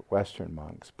for Western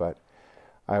monks, but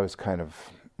I was kind of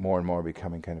more and more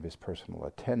becoming kind of his personal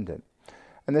attendant.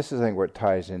 And this is, I think, where it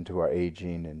ties into our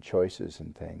aging and choices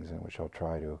and things, and which I'll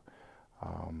try to,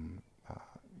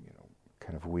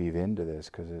 kind of weave into this,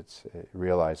 because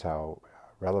realize how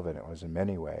relevant it was in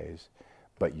many ways,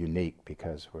 but unique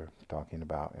because we're talking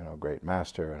about a great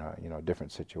master and a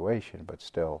different situation, but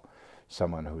still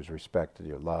someone who's respected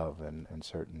your love and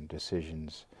certain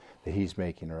decisions that he's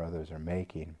making or others are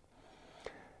making.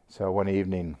 So one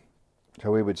evening. So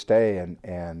we would stay,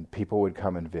 and people would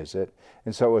come and visit.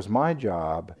 And so it was my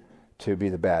job to be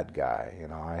the bad guy.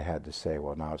 I had to say,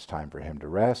 well, now it's time for him to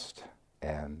rest.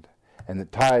 And the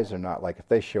ties are not like if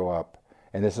they show up,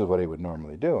 and this is what he would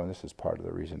normally do, and this is part of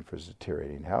the reason for his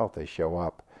deteriorating health. They show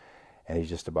up, and he's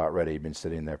just about ready. He'd been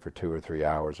sitting there for 2 or 3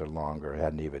 hours or longer,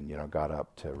 hadn't even, got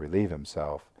up to relieve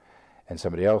himself. And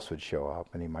somebody else would show up,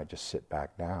 and he might just sit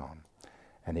back down.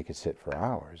 And he could sit for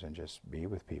hours and just be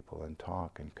with people and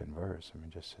talk and converse.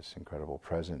 Just this incredible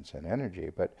presence and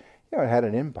energy. But, it had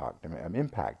an impact.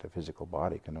 Impact. A physical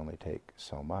body can only take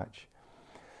so much.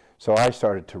 So I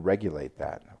started to regulate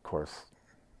that. Of course,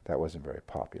 that wasn't very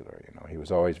popular. He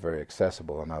was always very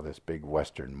accessible, and now this big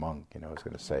Western monk, is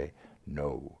going to say,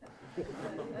 no,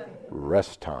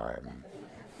 rest time.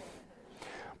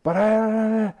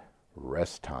 But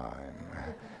rest time.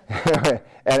 and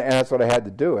that's what I had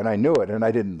to do, and I knew it, and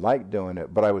I didn't like doing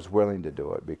it, but I was willing to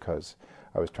do it because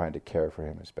I was trying to care for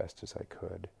him as best as I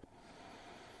could.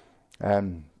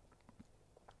 And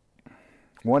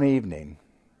one evening,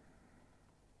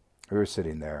 we were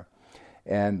sitting there,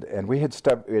 and we had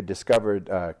discovered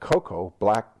cocoa,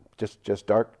 black, just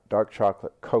dark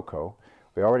chocolate cocoa.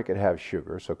 We already could have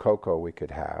sugar, so cocoa we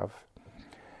could have.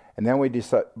 And then we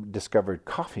discovered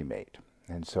Coffee Mate.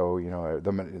 And so,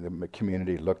 the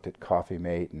community looked at Coffee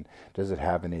Mate and does it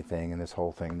have anything, and this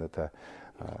whole thing that the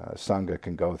Sangha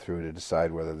can go through to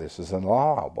decide whether this is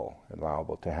allowable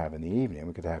to have in the evening.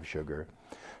 We could have sugar.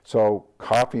 So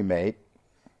Coffee Mate,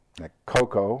 like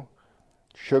cocoa,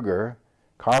 sugar,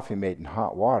 Coffee Mate, and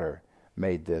hot water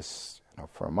made this,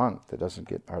 for a monk that doesn't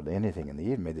get hardly anything in the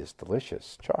evening, made this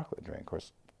delicious chocolate drink. Of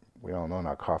course, we all know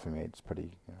now Coffee Mate's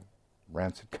pretty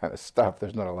rancid kind of stuff.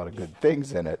 There's not a lot of good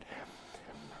things in it.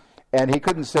 And he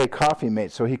couldn't say Coffee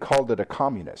Mate, so he called it a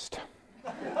communist.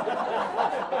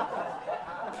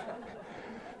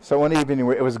 So one evening,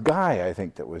 it was Guy, I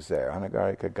think, that was there.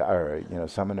 Anagarika Guy, or,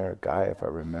 Samaner Guy, if I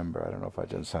remember. I don't know if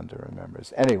Ajahn Santa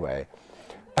remembers. Anyway,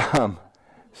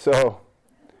 so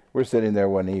we're sitting there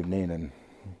one evening, and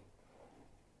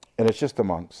it's just the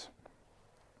monks.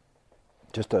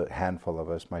 Just a handful of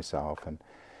us, myself, and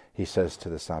he says to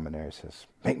the Samaner, he says,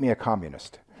 make me a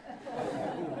communist.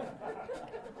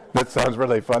 That sounds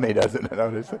really funny, doesn't it?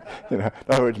 In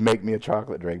other words, make me a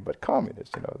chocolate drink, but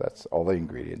communist, that's all the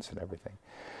ingredients and everything.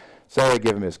 So I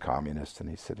give him his communist, and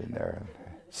he's sitting there and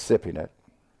sipping it.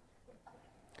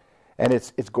 And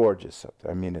it's gorgeous up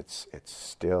there. It's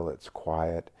still, it's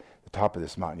quiet. The top of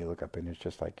this mountain you look up and it's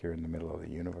just like you're in the middle of the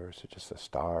universe. It's just the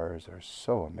stars are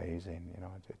so amazing,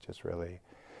 It just really,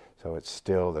 so it's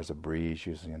still, there's a breeze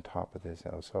usually on top of this.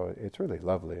 So it's really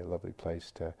lovely, a lovely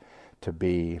place to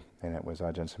be. And it was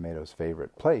Ajahn Sumedho's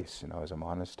favorite place, as a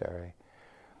monastery.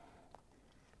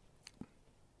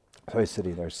 So he's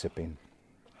sitting there sipping.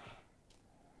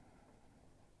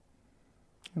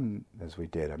 And as we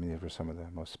did, I mean, these were some of the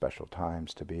most special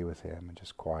times to be with him and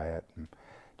just quiet and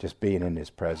just being in his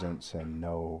presence and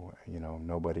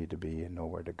nobody to be and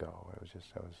nowhere to go. It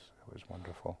was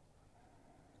wonderful.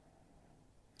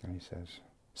 And he says,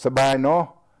 "Sabay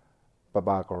no,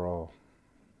 Prabhakaro."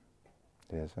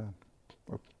 Yes,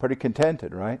 we're pretty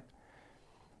contented, right,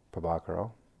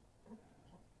 Prabhakaro?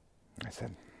 I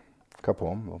said,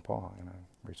 "Kapom, Lumpur,"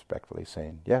 respectfully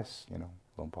saying, "Yes,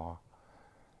 Lumpur."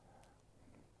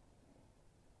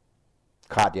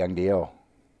 Kat yang dio.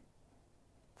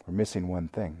 We're missing one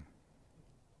thing.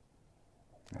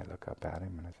 I look up at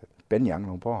him and I said, "Ben yang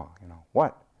Lumpur."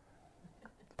 What?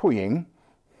 Puying.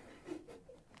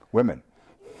 Women.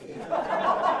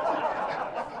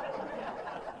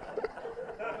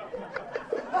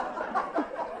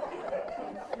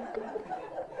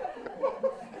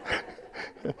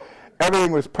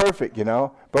 Everything was perfect,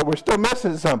 but we're still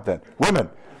missing something. Women.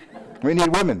 We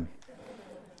need women.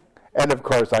 And of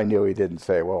course I knew he didn't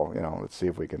say, well, let's see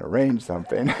if we can arrange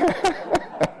something.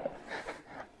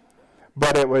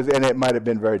 But it might have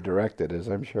been very directed, as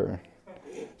I'm sure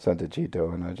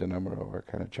Santacito and Ajanamaro were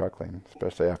kind of chuckling,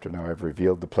 especially after now I've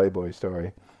revealed the Playboy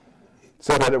story.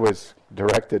 So that it was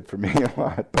directed for me a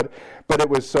lot. But it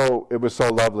was so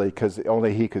lovely because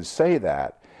only he could say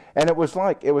that. And it was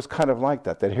kind of like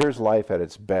that here's life at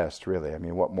its best, really. I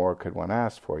mean, what more could one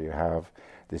ask for? You have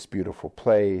this beautiful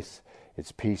place,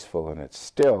 it's peaceful and it's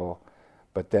still,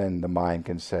 but then the mind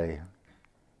can say,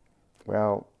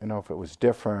 well, if it was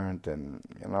different and,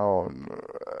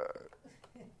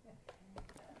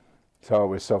 So it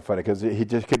was so funny because he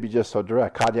just could be just so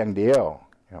direct. Kadyang dio,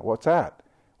 what's that?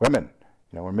 Women,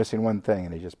 we're missing one thing,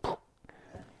 and he just. Poof.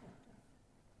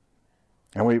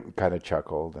 And we kind of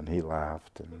chuckled, and he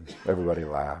laughed, and everybody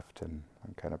laughed, and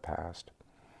kind of passed.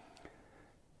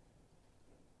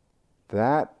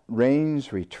 That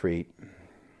rains retreat,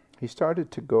 he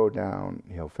started to go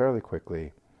downhill fairly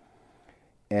quickly,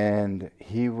 and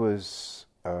he was.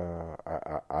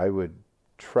 I would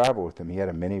travel with him. He had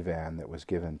a minivan that was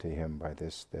given to him by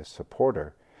this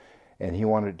supporter, and he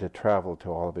wanted to travel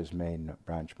to all of his main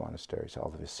branch monasteries,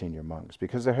 all of his senior monks,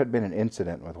 because there had been an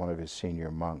incident with one of his senior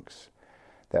monks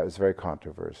that was very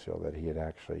controversial, that he had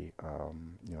actually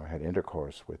had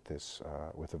intercourse with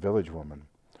with a village woman,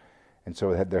 and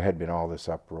so there had been all this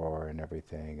uproar and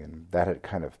everything, and that had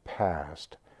kind of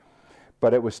passed,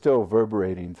 but it was still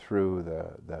reverberating through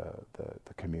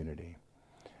the community.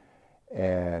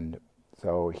 And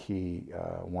so he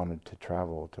wanted to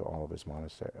travel to all of his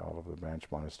all of the branch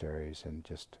monasteries, and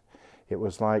it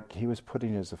was like he was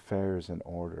putting his affairs in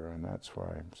order, and that's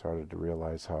where I started to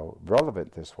realize how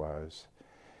relevant this was,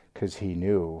 because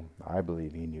I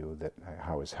believe he knew that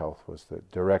how his health was, the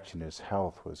direction his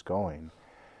health was going,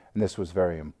 and this was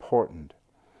very important,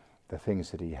 the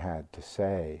things that he had to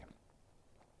say.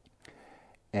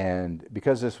 And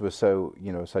because this was so,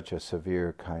 such a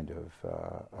severe kind of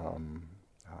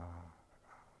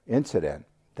incident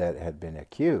that had been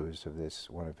accused of this,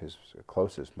 one of his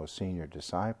closest, most senior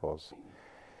disciples,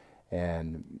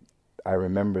 and I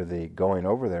remember going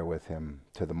over there with him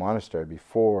to the monastery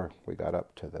before we got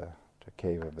up to the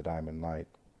Cave of the Diamond Light,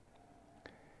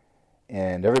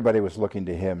 and everybody was looking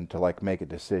to him to make a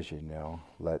decision.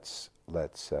 Let's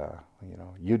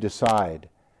you decide,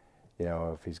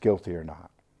 if he's guilty or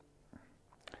not.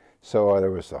 So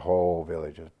there was the whole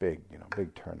village, a big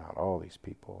turnout, all these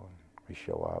people, and we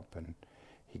show up, and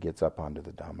he gets up onto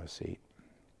the Dhamma seat,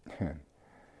 and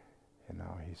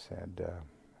he said,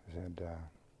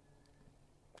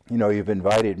 you've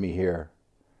invited me here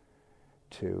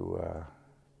to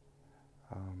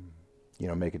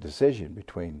make a decision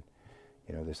between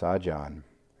this Ajahn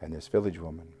and this village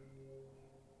woman.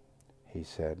 He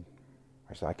said,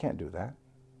 I can't do that.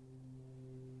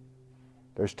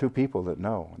 There's two people that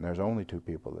know, and there's only two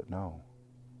people that know.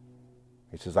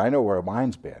 He says, I know where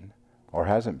mine's been, or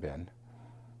hasn't been.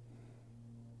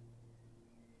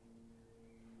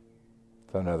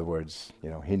 So in other words,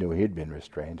 he knew he'd been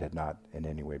restrained, had not in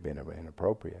any way been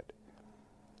inappropriate.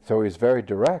 So he was very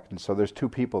direct, and so there's two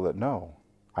people that know.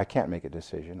 I can't make a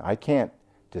decision. I can't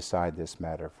decide this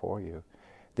matter for you.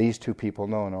 These two people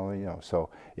know and only know. So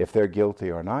if they're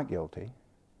guilty or not guilty,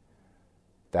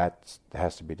 that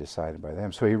has to be decided by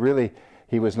them. So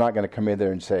he was not going to come in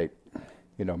there and say,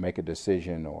 make a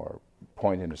decision or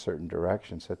point in a certain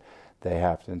direction. So they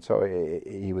have to. And so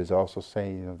he was also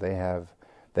saying, they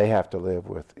have to live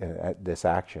with this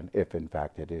action if in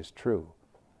fact it is true.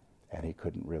 And he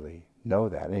couldn't really know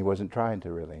that. And he wasn't trying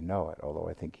to really know it, although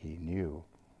I think he knew.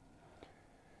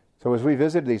 So as we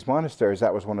visited these monasteries,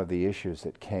 that was one of the issues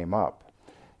that came up.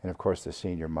 And of course these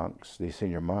senior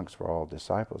monks were all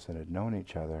disciples and had known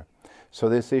each other. So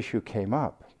this issue came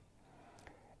up.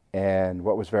 And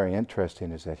what was very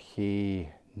interesting is that he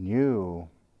knew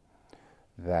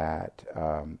that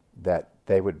that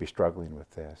they would be struggling with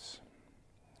this.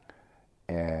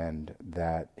 And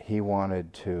that he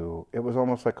wanted to, it was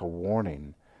almost like a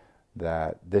warning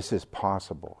that this is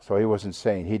possible. So he wasn't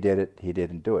saying he did it, he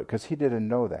didn't do it, because he didn't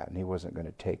know that, and he wasn't going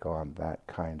to take on that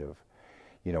kind of,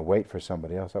 wait for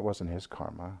somebody else. That wasn't his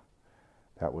karma.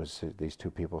 That was these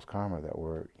two people's karma that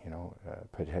were,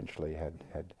 potentially had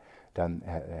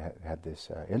this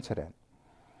incident.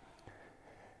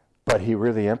 But he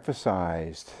really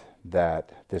emphasized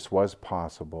that this was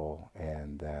possible,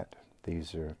 and that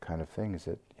these are kind of things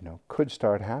that, could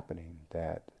start happening,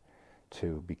 that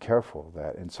to be careful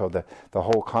that. And so the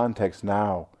whole context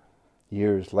now,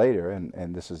 years later,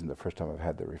 and this isn't the first time I've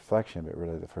had the reflection, but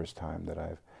really the first time that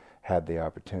I've had the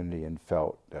opportunity and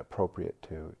felt appropriate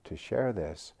to share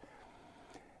this.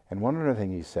 And one other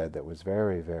thing he said that was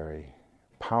very, very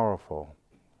powerful,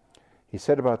 he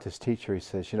said about this teacher, he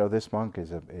says, this monk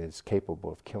is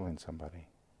capable of killing somebody.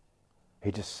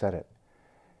 He just said it.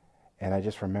 And I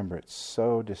just remember it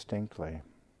so distinctly.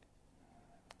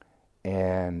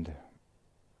 And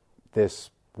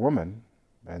this woman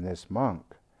and this monk,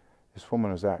 this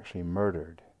woman was actually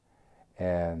murdered.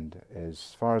 And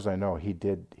as far as I know, he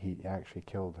actually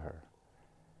killed her.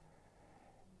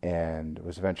 And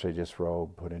was eventually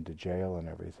disrobed, put into jail and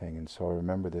everything. And so I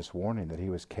remember this warning that he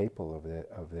was capable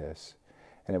of this.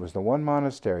 And it was the one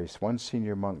monastery, one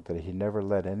senior monk that he never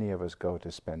let any of us go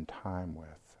to spend time with,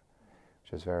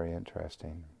 which is very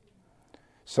interesting.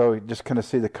 So just kind of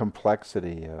see the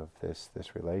complexity of this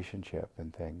relationship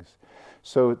and things.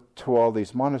 So to all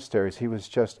these monasteries, he was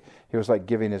like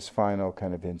giving his final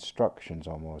kind of instructions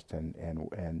almost,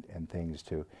 and things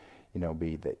to,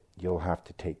 be that you'll have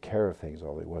to take care of things,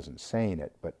 although he wasn't saying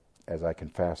it. But as I can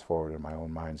fast forward in my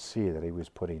own mind, see that he was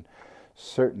putting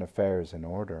certain affairs in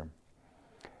order.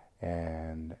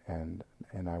 And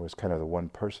I was kind of the one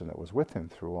person that was with him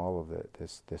through all of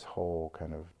this whole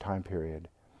kind of time period.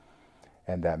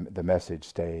 And that the message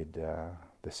stayed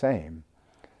the same,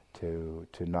 to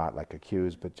not like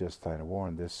accuse, but just kind of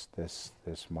warn, this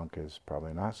monk is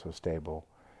probably not so stable.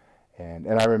 And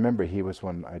I remember he was,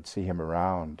 when I'd see him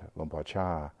around Luang Por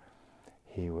Chah,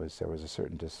 there was a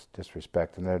certain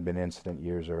disrespect, and there had been an incident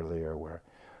years earlier where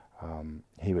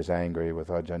he was angry with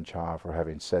Ajahn Chah for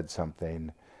having said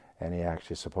something, and he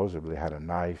actually supposedly had a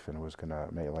knife and was going to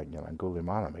make,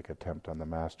 Angulimala, make an attempt on the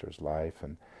master's life.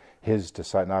 And his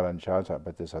not Ajahn Chah,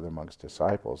 but this other monk's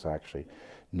disciples actually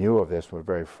knew of this, were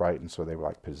very frightened, so they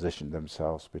positioned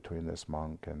themselves between this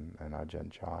monk and Ajahn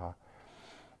Chah.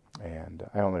 And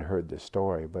I only heard this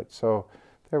story, but so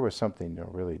there was something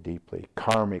really deeply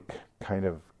karmic kind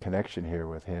of connection here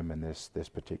with him and this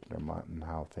particular monk, and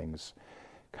how things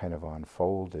kind of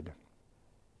unfolded.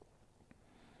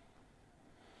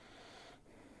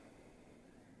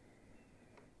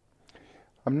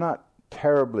 I'm not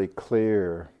terribly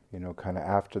clear, kind of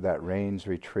after that rains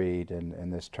retreat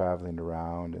and this traveling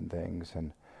around and things.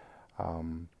 And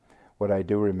what I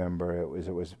do remember,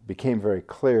 it became very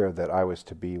clear that I was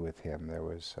to be with him. There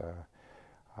was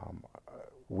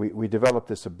we developed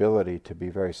this ability to be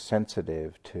very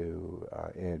sensitive to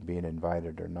being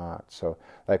invited or not. So,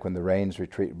 like when the rains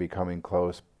retreat would be coming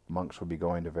close, monks would be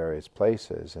going to various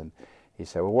places, and he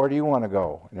said, "Well, where do you want to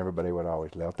go?" And everybody would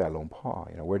always let that Luang Por,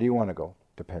 where do you want to go?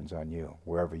 Depends on you,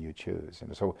 wherever you choose.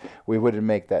 And so we wouldn't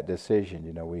make that decision.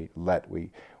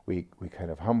 We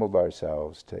kind of humbled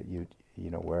ourselves to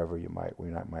wherever we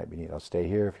might be needed. I'll stay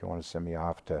here if you want to send me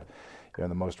off to the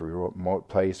most remote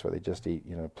place where they just eat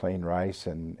plain rice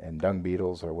and dung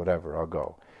beetles or whatever. I'll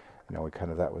go.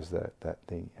 That was the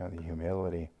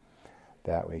humility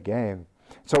that we gave.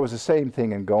 So it was the same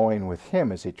thing in going with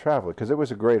him as he traveled, because it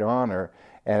was a great honor,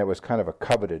 and it was kind of a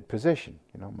coveted position.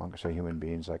 Monks are human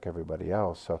beings like everybody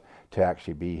else, so to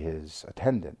actually be his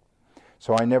attendant.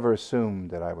 So I never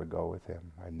assumed that I would go with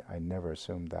him. I never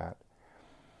assumed that.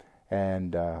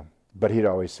 And but he'd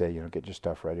always say, get your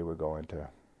stuff ready. We're going to,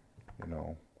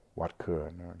 Wat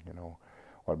Kun, or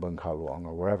Wat Bung Ka Luang,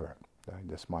 or wherever,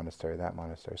 this monastery, that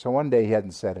monastery. So one day he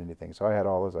hadn't said anything, so I had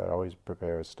all his. I'd always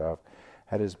prepare his stuff.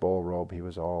 Had his bowl robe. He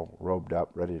was all robed up,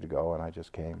 ready to go, and I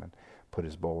just came and put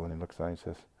his bowl, and he looks at me and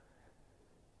says,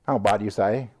 "How about you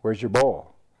say? Where's your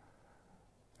bowl?"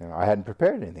 I hadn't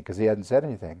prepared anything because he hadn't said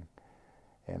anything,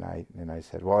 and I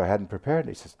said, "Well, I hadn't prepared it."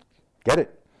 He says, "Get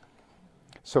it."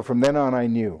 So from then on, I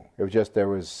knew. It was just there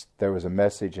was a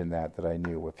message in that I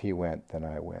knew. If he went, then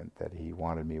I went. That he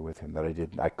wanted me with him. That I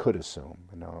didn't. I could assume.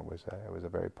 It was a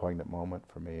very poignant moment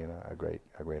for me, and a great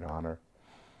honor.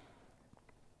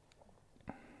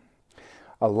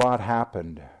 A lot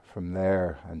happened from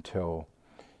there until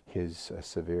his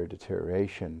severe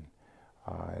deterioration,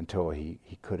 until he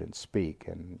couldn't speak.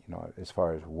 And as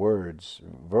far as words,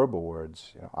 verbal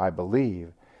words, I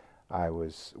believe I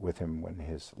was with him when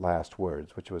his last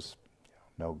words, which was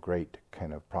no great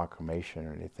kind of proclamation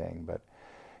or anything, but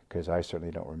because I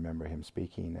certainly don't remember him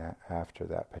speaking after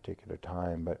that particular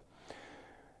time, but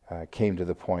came to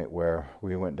the point where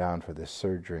we went down for this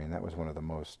surgery, and that was one of the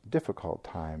most difficult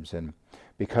times. And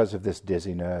because of this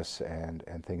dizziness and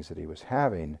things that he was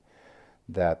having,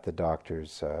 that the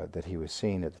doctors that he was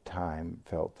seeing at the time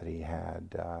felt that he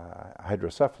had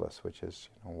hydrocephalus, which is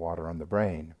water on the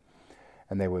brain.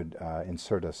 And they would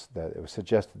insert us, that it was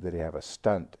suggested that he have a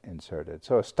stent inserted.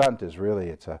 So a stent is really,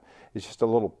 it's just a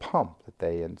little pump that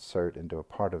they insert into a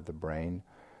part of the brain.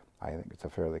 I think it's a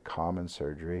fairly common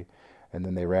surgery. And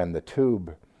then they ran the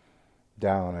tube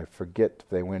down. I forget if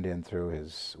they went in through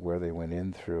where they went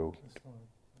in through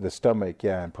the stomach,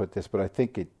 and put this. But I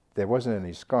think there wasn't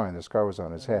any scarring. The scar was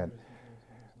on his head.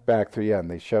 Back through, and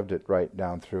they shoved it right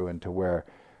down through into where.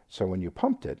 So when you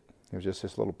pumped it, it was just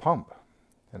this little pump,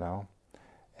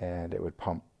 and it would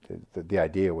pump. The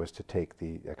idea was to take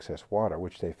the excess water,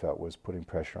 which they felt was putting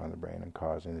pressure on the brain and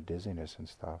causing the dizziness and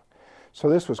stuff. So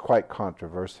this was quite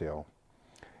controversial.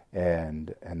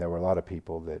 And there were a lot of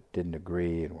people that didn't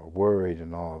agree and were worried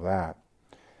and all of that.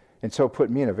 And so it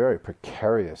put me in a very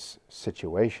precarious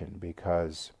situation,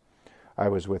 because I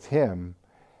was with him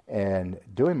and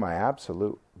doing my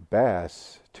absolute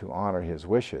best to honor his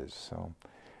wishes. So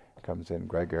it comes in,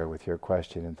 Gregor, with your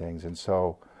question and things. And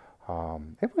so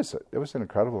it was an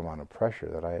incredible amount of pressure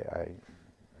that I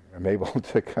am able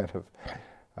to kind of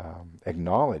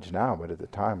acknowledge now. But at the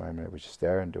time, I was just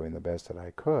there and doing the best that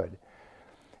I could.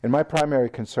 And my primary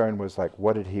concern was, like,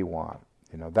 what did he want?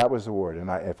 That was the word. And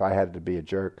if I had to be a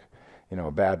jerk, a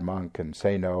bad monk, and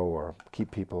say no or keep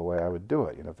people away, I would do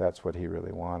it, if that's what he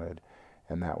really wanted.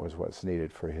 And that was what's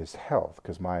needed for his health,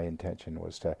 because my intention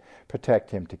was to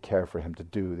protect him, to care for him, to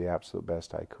do the absolute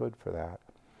best I could for that.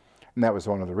 And that was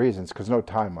one of the reasons, because no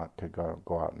time could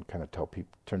go out and kind of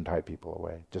tie people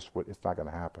away. It's not going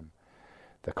to happen.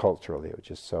 Culturally, it was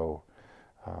just so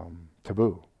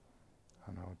taboo.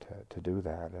 To do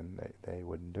that, and they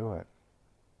wouldn't do it.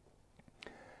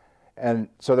 And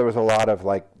so there was a lot of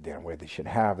where they should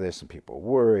have this, and people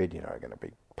worried, are going to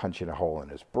be punching a hole in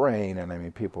his brain,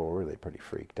 and people were really pretty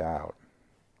freaked out.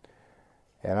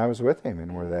 And I was with him,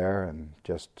 and we're there, and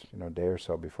just a day or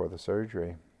so before the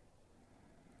surgery,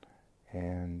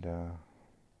 and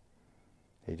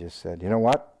he just said, "You know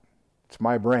what? It's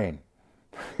my brain,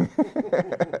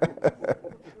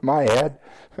 my head,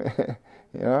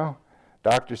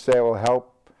 Doctors say it will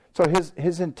help." So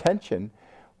his intention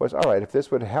was, all right, if this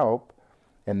would help,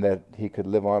 and that he could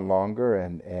live on longer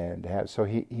and have. So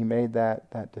he made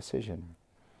that decision,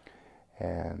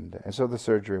 and so the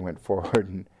surgery went forward,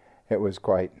 and it was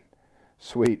quite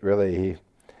sweet, really.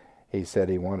 He said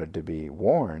he wanted to be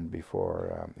warned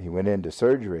before he went into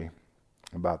surgery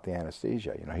about the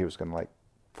anesthesia. He was going to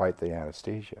fight the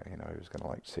anesthesia. He was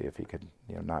going to see if he could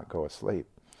not go asleep.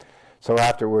 So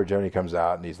afterwards, Johnny comes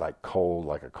out, and he's cold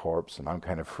like a corpse, and I'm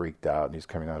kind of freaked out, and he's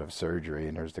coming out of surgery,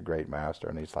 and there's the great master,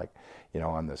 and he's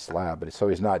on the slab. But so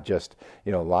he's not just,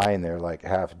 lying there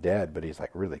half dead, but he's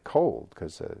really cold,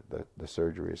 because the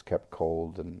surgery is kept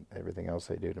cold and everything else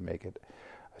they do to make it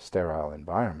a sterile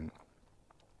environment.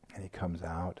 And he comes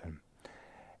out,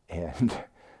 and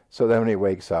so then when he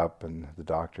wakes up, and the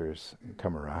doctors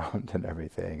come around and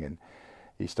everything, and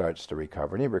he starts to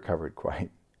recover, and he recovered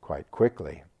quite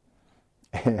quickly.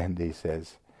 And he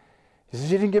says, you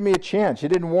didn't give me a chance. You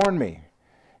didn't warn me,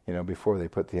 before they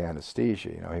put the anesthesia.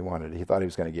 He thought he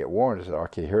was going to get warned. I said,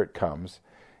 okay, here it comes.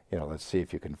 Let's see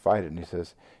if you can fight it. And he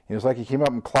says, it's like he came up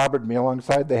and clobbered me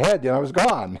alongside the head. I was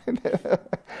gone.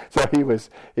 So he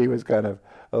was kind of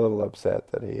a little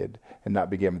upset that he had not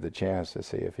been given the chance to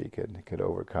see if he could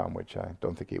overcome, which I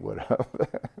don't think he would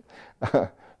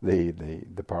have,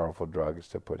 the powerful drugs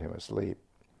to put him asleep.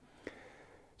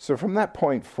 So from that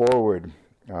point forward,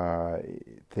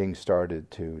 things started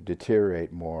to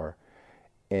deteriorate more,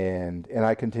 and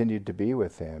I continued to be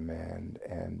with him,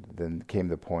 and then came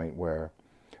the point where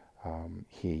and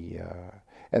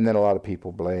then a lot of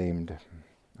people blamed,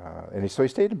 so he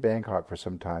stayed in Bangkok for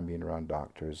some time, being around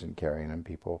doctors and carrying him.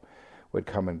 People would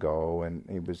come and go, and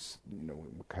he was,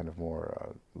 kind of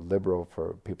more liberal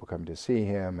for people coming to see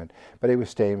him, but he was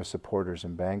staying with supporters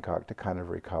in Bangkok to kind of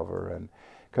recover, and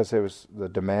because there was the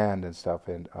demand and stuff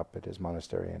up at his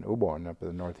monastery in Ubon, up in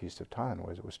the northeast of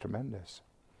Thailand, was tremendous,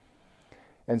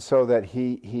 and so that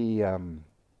he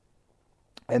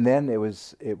and then it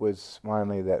was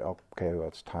finally that, okay, well,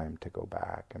 it's time to go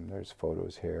back, and there's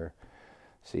photos here.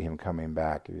 See him coming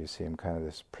back. You see him kind of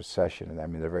this procession, and I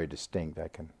mean they're very distinct. I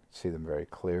can see them very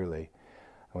clearly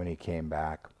when he came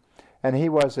back. And he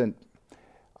wasn't,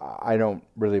 I don't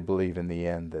really believe in the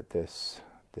end that this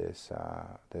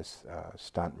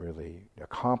stunt really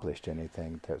accomplished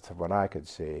anything to what I could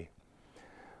see.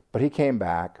 But he came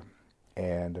back,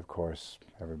 and of course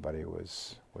everybody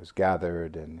was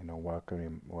gathered and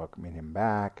welcoming him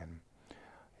back, and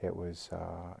it was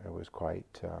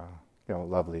quite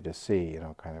lovely to see.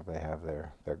 Kind of they have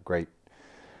their great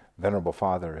venerable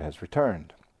father has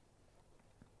returned.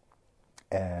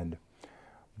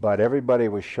 But everybody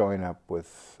was showing up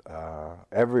with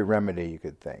every remedy you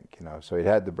could think, So he'd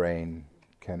had the brain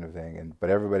kind of thing, but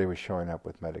everybody was showing up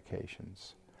with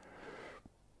medications,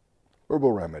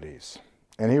 herbal remedies,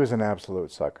 and he was an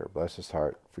absolute sucker. Bless his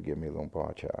heart. Forgive me, Luang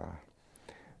Por Chah.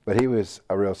 But he was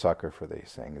a real sucker for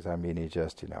these things. I mean, he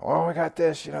just, oh, I got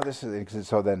this, this is.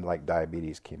 So then, like,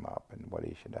 diabetes came up, and what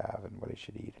he should have, and what he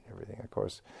should eat, and everything. Of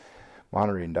course,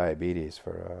 monitoring diabetes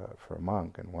for a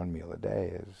monk and one meal a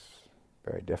day is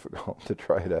very difficult to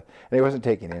try to. And he wasn't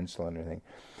taking insulin or anything,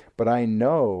 but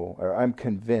I'm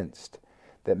convinced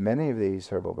that many of these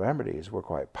herbal remedies were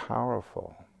quite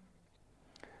powerful.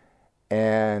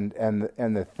 And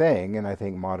the thing, and I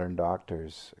think modern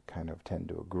doctors kind of tend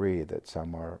to agree that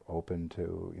some are open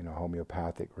to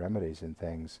homeopathic remedies and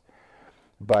things,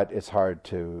 but it's hard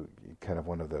to kind of,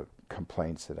 one of the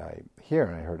complaints that I hear,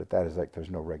 and I heard that is like there's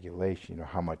no regulation.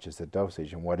 How much is the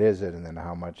dosage and what is it, and then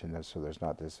how much, and so there's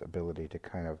not this ability to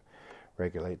kind of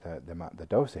regulate the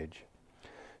dosage.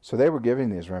 So they were giving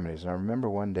these remedies, and I remember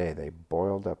one day they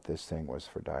boiled up this thing was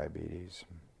for diabetes,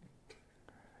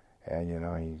 and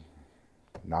he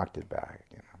knocked it back,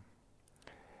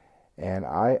 And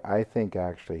I think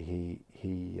actually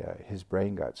his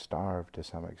brain got starved to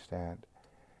some extent.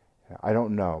 I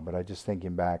don't know, but I just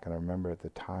thinking back, and I remember at the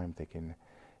time thinking,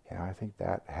 I think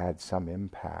that had some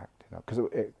impact, because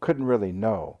it couldn't really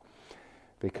know,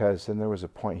 because then there was a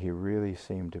point he really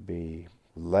seemed to be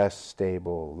less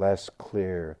stable, less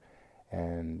clear,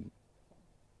 and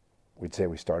we'd say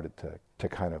we started to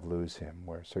kind of lose him,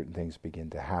 where certain things begin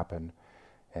to happen,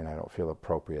 and I don't feel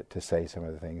appropriate to say some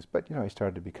of the things, but he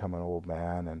started to become an old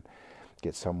man and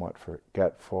get somewhat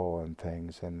forgetful and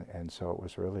things, and so it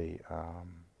was really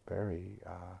very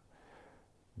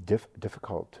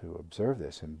difficult to observe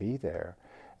this and be there,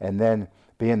 and then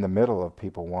be in the middle of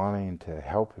people wanting to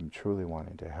help him, truly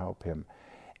wanting to help him,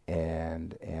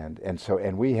 and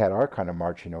we had our kind of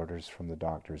marching orders from the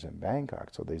doctors in Bangkok.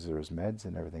 So these are his meds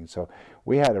and everything. So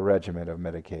we had a regimen of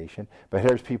medication, but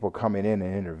here's people coming in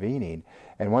and intervening.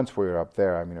 And once we were up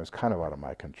there, I mean, it was kind of out of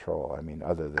my control. I mean,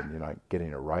 other than like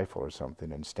getting a rifle or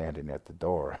something and standing at the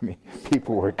door. I mean,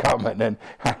 people were coming, and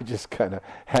I just kind of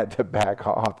had to back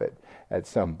off at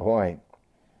some point.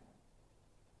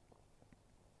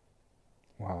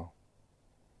 Wow.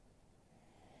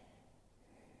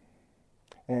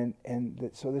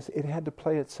 So it had to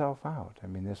play itself out. I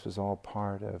mean, this was all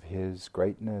part of his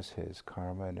greatness, his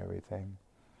karma, and everything.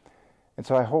 And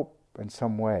so I hope, in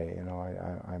some way,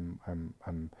 I'm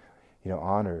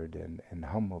honored and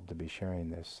humbled to be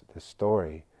sharing this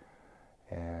story.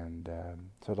 And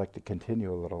so I'd like to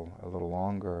continue a little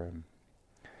longer. And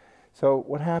so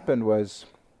what happened was,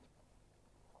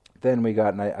 then we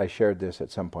got, and I shared this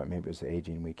at some point. Maybe it was the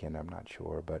aging weekend. I'm not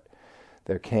sure, but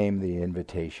there came the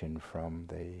invitation from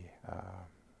the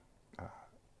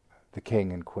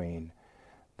king and queen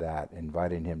that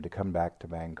inviting him to come back to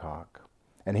Bangkok.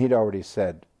 And he'd already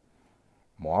said,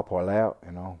 "Mo po lao,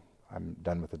 I'm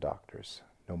done with the doctors.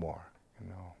 No more,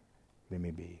 leave me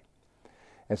be."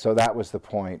 And so that was the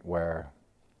point where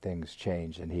things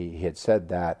changed. And he had said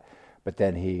that, but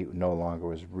then he no longer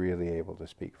was really able to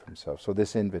speak for himself. So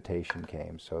this invitation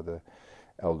came. So the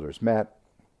elders met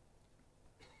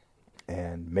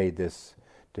and made this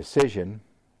decision.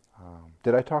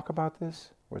 Did I talk about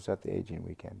this? Or was that the aging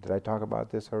weekend? Did I talk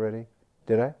about this already?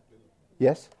 Did I?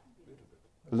 Yes?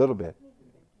 A little bit.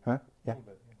 Huh? Yeah?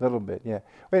 A little bit, yeah.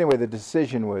 Well, anyway, the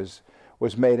decision was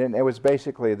made, and it was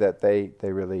basically that they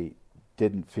really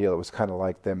didn't feel, it was kind of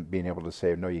like them being able to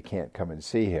say, no, you can't come and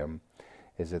see him,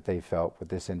 is that they felt that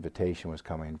this invitation was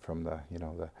coming from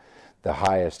the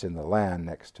highest in the land,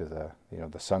 next to the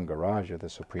Sangha Raja, the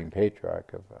Supreme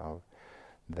Patriarch of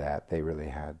that they really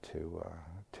had to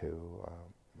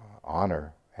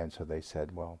honor. And so they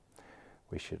said, well,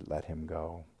 we should let him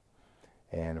go.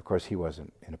 And of course, he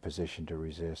wasn't in a position to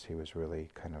resist. He was really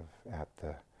kind of at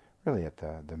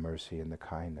the mercy and the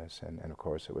kindness. And of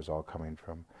course, it was all coming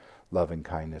from loving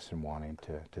kindness and wanting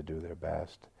to do their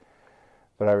best.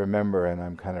 But I remember, and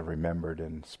I'm kind of remembered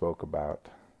and spoke about,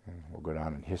 and we'll go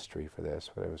down in history for this,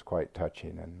 but it was quite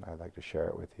touching, and I'd like to share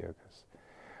it with you, because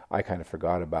I kind of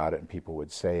forgot about it, and people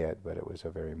would say it, but it was a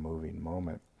very moving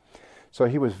moment. So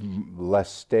he was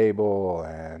less stable,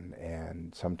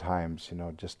 and sometimes,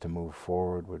 just to move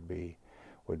forward would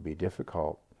be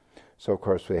difficult. So of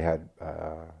course they had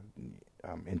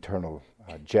internal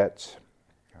jets,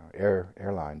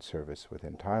 airline service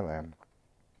within Thailand,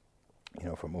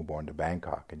 from Melbourne to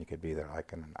Bangkok, and you could be there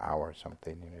like in an hour or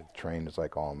something. The train was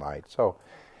like all night, so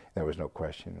there was no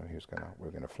question we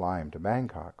were gonna fly him to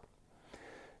Bangkok.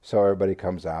 So everybody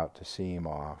comes out to see him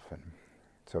off, and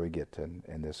so we get to,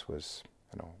 and this was,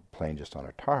 plane just on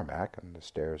a tarmac, and the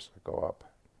stairs go up.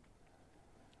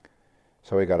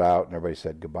 So we got out, and everybody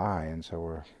said goodbye, and so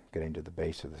we're getting to the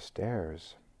base of the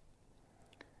stairs,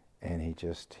 and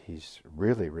he's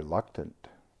really reluctant,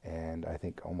 and I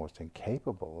think almost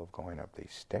incapable of going up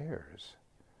these stairs.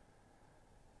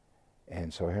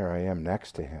 And so here I am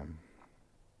next to him,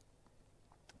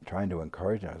 trying to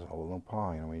encourage him. I was like, "Oh,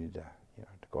 Paul, we need to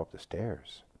go up the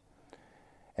stairs."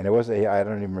 And it was I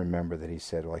don't even remember that he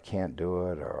said, "Well, I can't do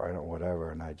it," or "I don't," whatever.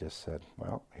 And I just said,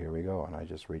 "Well, here we go." And I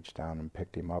just reached down and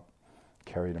picked him up,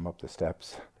 carried him up the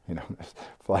steps, this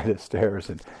flight of stairs,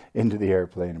 and into the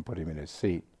airplane, and put him in his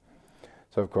seat.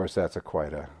 So of course that's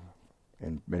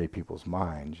in many people's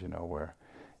minds, where,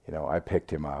 I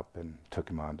picked him up and took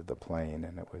him onto the plane,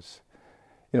 and it was,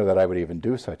 that I would even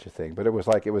do such a thing. But it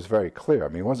was very clear. I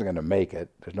mean, he wasn't going to make it.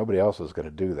 There's nobody else was going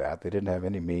to do that. They didn't have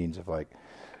any means of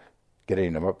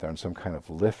getting him up there in some kind of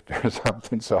lift or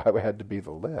something, so I had to be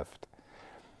the lift.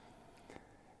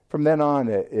 From then on,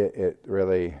 it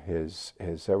really,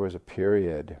 there was a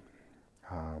period,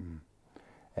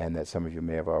 and that some of you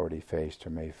may have already faced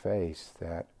or may face,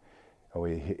 that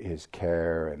his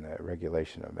care and the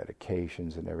regulation of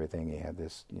medications and everything. He had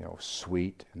this,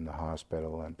 suite in the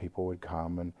hospital, and people would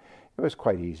come, and it was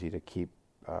quite easy to keep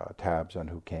tabs on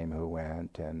who came, who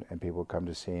went, and people would come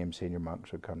to see him. Senior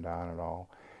monks would come down, and all,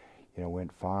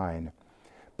 went fine.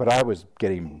 But I was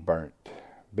getting burnt,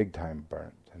 big time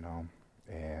burnt,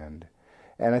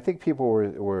 and I think people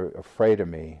were afraid of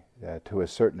me to a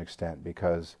certain extent,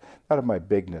 because not of my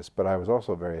bigness, but I was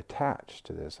also very attached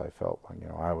to this. I felt like,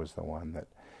 I was the one that,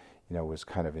 was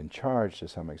kind of in charge to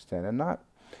some extent, and not,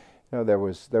 there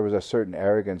was a certain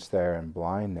arrogance there and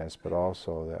blindness, but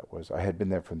also I had been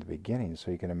there from the beginning,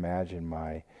 so you can imagine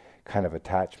my kind of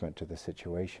attachment to the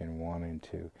situation, wanting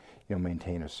to,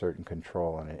 maintain a certain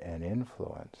control and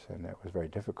influence, and it was very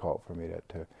difficult for me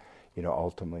to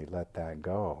ultimately let that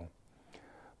go.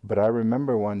 But I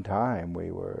remember one time we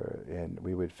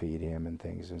would feed him and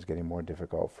things, and it was getting more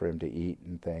difficult for him to eat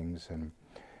and things, and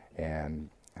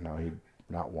he'd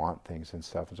not want things and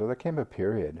stuff. And so there came a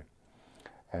period,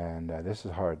 and this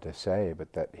is hard to say,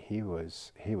 but that he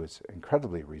was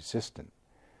incredibly resistant.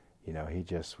 He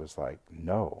just was like,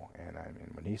 no. And I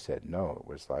mean, when he said no, it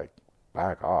was like,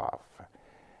 back off.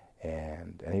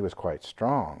 And he was quite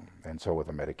strong. And so with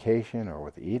the medication or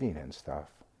with eating and stuff.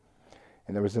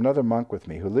 And there was another monk with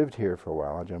me who lived here for a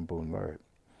while, Ajahn Boonler.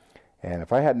 And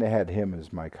if I hadn't had him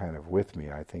as my kind of with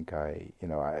me, I think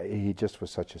he just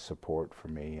was such a support for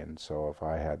me. And so if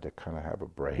I had to kind of have a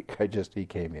break, he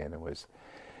came in and was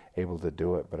able to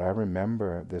do it. But I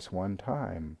remember this one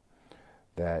time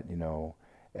that,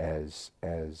 as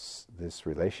this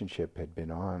relationship had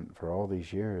been on for all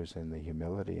these years, and the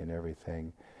humility and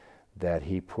everything, that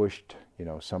he pushed,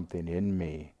 something in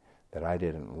me that I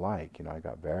didn't like. I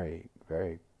got very,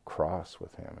 very cross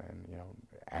with him and,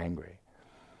 angry.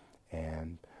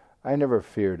 And I never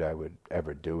feared I would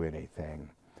ever do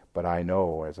anything. But I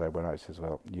know as I went out, he says,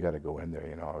 "Well, you got to go in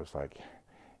there." I was like,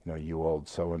 "You old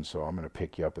so-and-so, I'm going to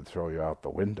pick you up and throw you out the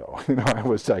window." I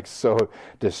was like so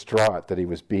distraught that he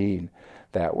was being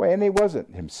that way. And he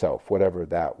wasn't himself, whatever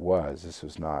that was. This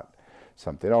was not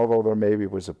something, although there maybe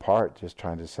was a part just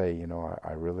trying to say,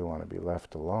 I really want to be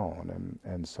left alone.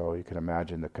 And so you can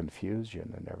imagine the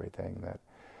confusion and everything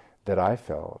that I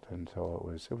felt. And so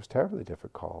it was terribly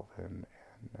difficult and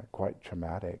quite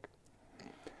traumatic.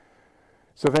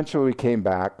 So eventually we came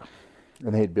back,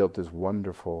 and they had built this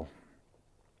wonderful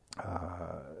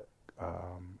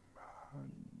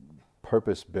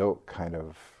purpose-built kind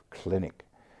of clinic.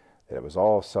 It was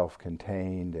all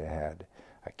self-contained. It had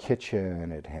a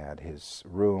kitchen. It had his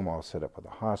room all set up with a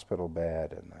hospital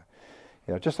bed, and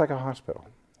just like a hospital.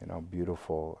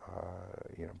 Beautiful,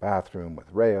 bathroom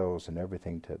with rails and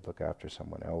everything to look after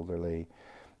someone elderly.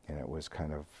 And it was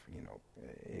kind of,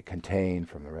 it contained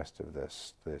from the rest of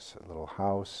this little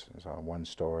house. It was on one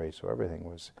story, so everything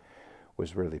was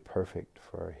really perfect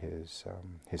for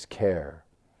his care.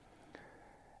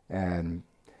 And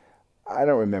I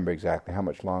don't remember exactly how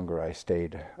much longer I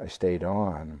stayed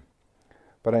on,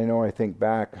 but I think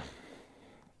back,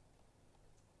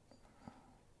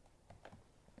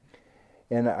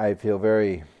 and I feel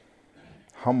very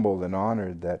humbled and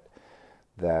honored that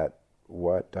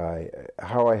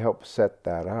how I helped set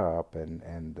that up,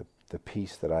 and the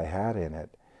peace that I had in it,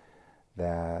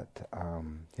 that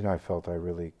I felt I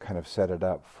really kind of set it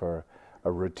up for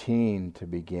a routine to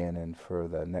begin, and for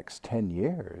the next 10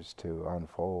 years to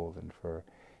unfold, and for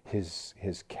his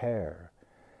care.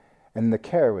 And the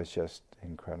care was just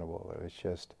incredible. It was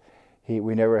just,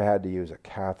 we never had to use a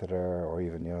catheter, or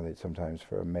even, they'd sometimes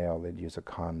for a male they'd use a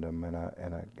condom and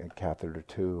a catheter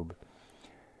tube.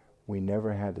 We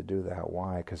never had to do that.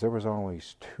 Why? Because there was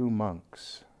always 2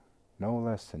 monks, no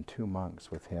less than 2 monks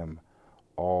with him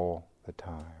all the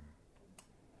time.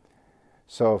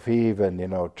 So if he even,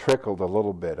 trickled a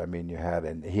little bit,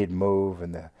 and he'd move,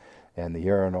 and the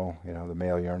urinal, the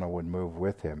male urinal would move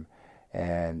with him,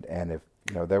 and if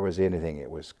there was anything,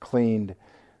 it was cleaned,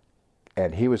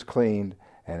 and he was cleaned,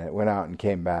 and it went out and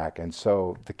came back. And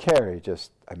so the care,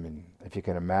 if you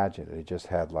can imagine it, he just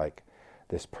had like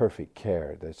this perfect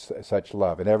care, this such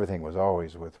love, and everything was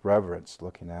always with reverence,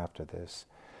 looking after this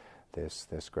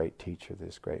great teacher,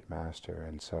 this great master.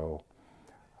 And so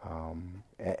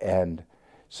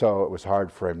so it was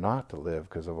hard for him not to live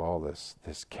because of all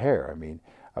this care.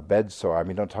 A bed sore,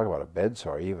 don't talk about a bed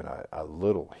sore, even a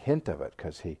little hint of it,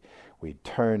 because we'd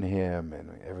turn him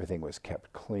and everything was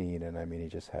kept clean, and he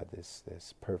just had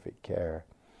this perfect care.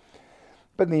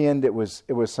 But in the end it was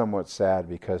somewhat sad,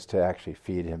 because to actually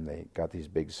feed him, they got these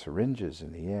big syringes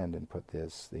in the end and put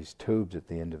these tubes at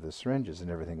the end of the syringes,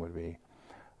 and everything would be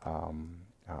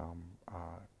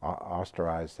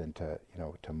osterized into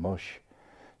to mush,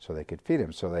 so they could feed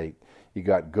him. So you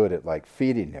got good at like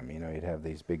feeding him. You'd have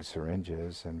these big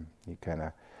syringes, and you kind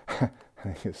of,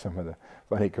 I think some of the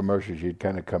funny commercials, you'd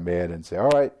kind of come in and say, "All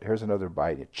right, here's another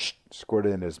bite." You squirt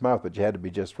it in his mouth, but you had to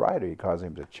be just right, or you cause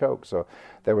him to choke. So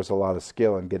there was a lot of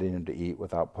skill in getting him to eat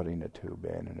without putting a tube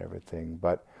in and everything.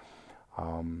 But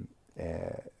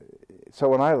so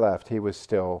when I left, he was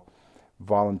still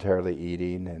voluntarily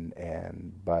eating,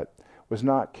 but was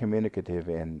not communicative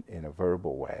in a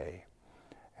verbal way.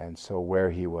 And so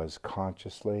where he was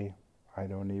consciously, I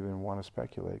don't even want to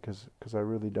speculate, because I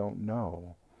really don't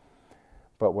know.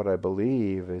 But what I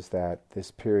believe is that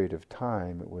this period of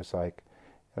time, it was like,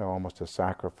 almost a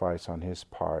sacrifice on his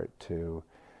part to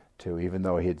even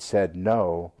though he had said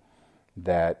no,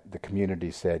 that the community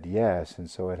said yes. And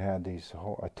so it had these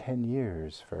 10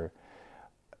 years for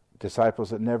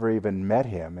disciples that never even met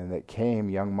him, and that came,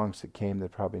 young monks that came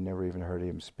that probably never even heard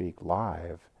him speak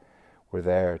live, were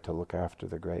there to look after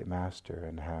the great master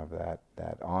and have that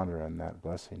honor and that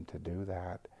blessing to do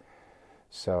that.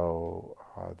 So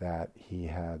that he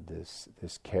had this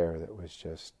care that was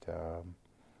just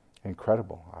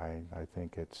incredible. I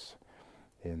think it's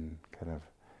in kind of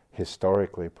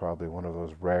historically probably one of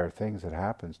those rare things that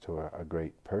happens to a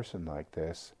great person like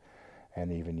this.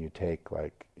 And even you take,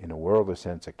 like, in a worldly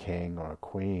sense, a king or a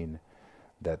queen,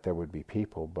 that there would be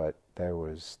people, but there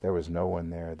was no one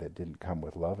there that didn't come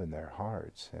with love in their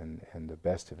hearts and the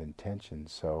best of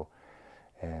intentions. So,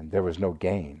 and there was no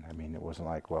gain. It wasn't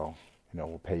like, well,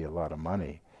 we'll pay you a lot of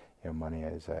money. Money,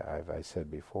 as I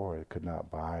said before, it could not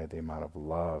buy the amount of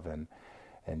love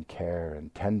and care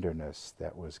and tenderness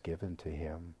that was given to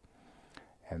him.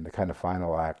 And the kind of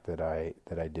final act that I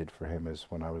did for him is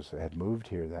when I had moved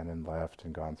here then and left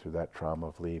and gone through that trauma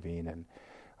of leaving, and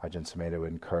Ajahn Sumedho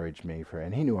encouraged me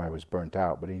and he knew I was burnt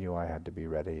out, but he knew I had to be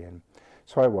ready. And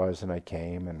so I was, and I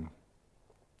came and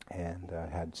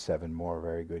had 7 more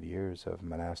very good years of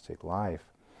monastic life.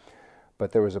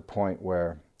 But there was a point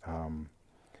where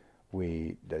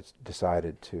we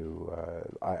decided to,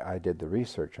 I did the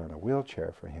research on a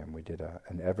wheelchair for him. We did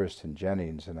an Everest and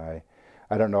Jennings, and I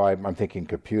don't know, I'm thinking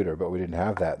computer, but we didn't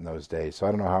have that in those days, so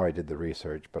I don't know how I did the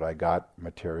research, but I got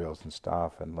materials and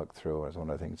stuff and looked through. It was one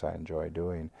of the things I enjoy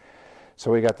doing. So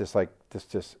we got this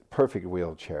just perfect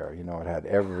wheelchair. It had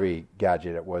every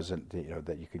gadget. It wasn't,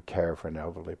 that you could care for an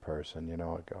elderly person. It'd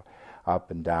go up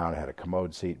and down. It had a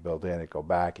commode seat built in. It'd go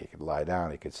back. You could lie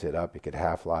down. You could sit up. You could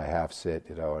half lie, half sit.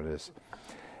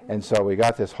 And so we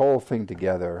got this whole thing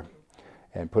together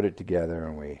and put it together,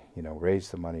 and we,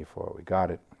 raised the money for it. We got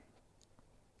it.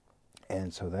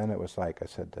 And so then it was like I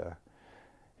said to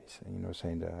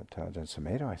saying to Ajahn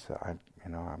Sumedho, I said, I'm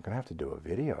going to have to do a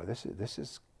video. This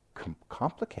is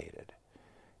complicated,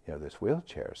 this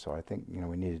wheelchair. So I think,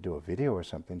 we need to do a video or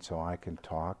something so I can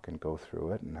talk and go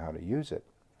through it and how to use it.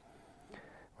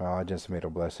 Well, Ajahn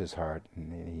Sumedho, bless his heart,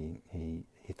 and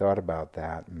he thought about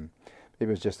that, and maybe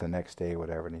it was just the next day or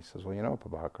whatever, and he says, well,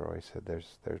 Prabhakaro, he said,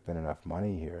 there's been enough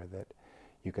money here that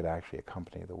you could actually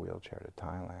accompany the wheelchair to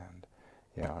Thailand.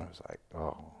 And I was like,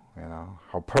 oh,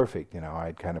 how perfect,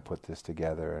 I'd kind of put this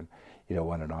together, and,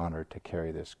 what an honor to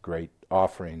carry this great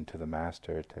offering to the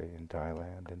Master in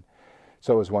Thailand. And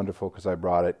so it was wonderful because I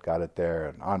brought it, got it there,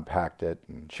 and unpacked it,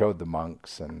 and showed the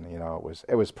monks, and,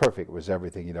 it was perfect. It was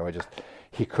everything,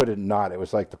 he couldn't not, it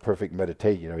was like the perfect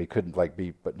meditation, he couldn't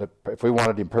but if we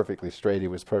wanted him perfectly straight, he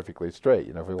was perfectly straight,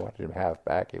 if we wanted him half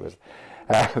back, he was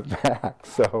half back.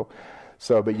 So,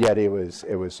 but yet it was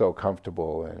so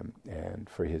comfortable and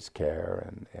for his care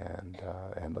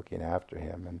and looking after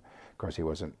him, and of course he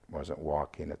wasn't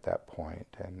walking at that point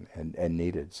and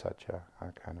needed such a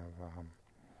kind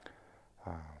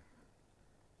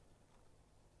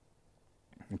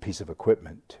of piece of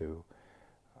equipment to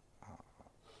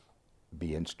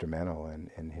be instrumental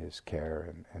in his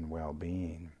care and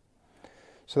well-being.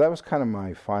 So that was kind of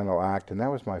my final act, and that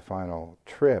was my final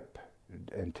trip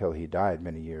until he died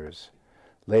many years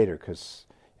later, because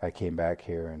I came back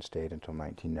here and stayed until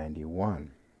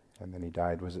 1991, and then he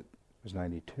died. Was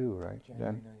 92, right?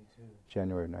 January 92.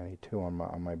 January 92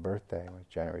 on my birthday. It was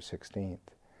January 16th,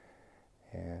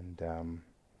 and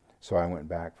so I went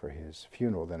back for his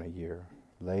funeral. Then a year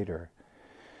later,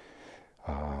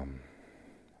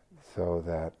 so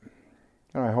that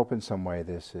I hope in some way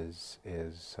this is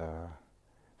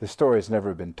the story has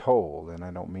never been told, and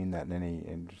I don't mean that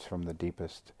from the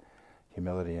deepest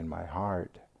humility in my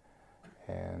heart.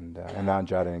 And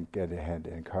Anjada had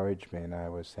encouraged me, and I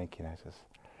was thinking, I says,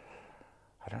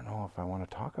 I don't know if I want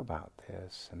to talk about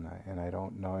this, and I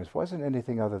don't know. It wasn't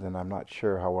anything other than I'm not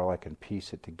sure how well I can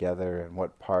piece it together and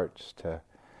what parts to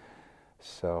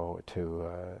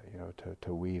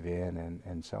weave in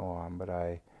and so on. But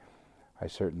I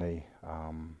certainly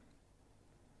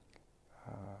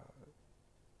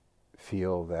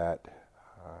feel that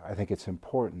I think it's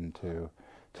important to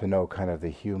know kind of the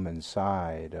human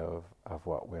side of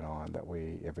what went on, that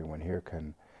everyone here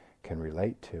can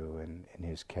relate to in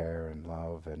his care and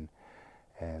love,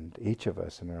 and each of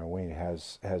us in our way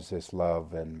has this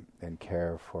love and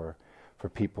care for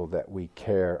people that we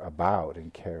care about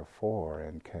and care for,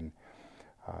 and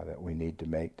that we need to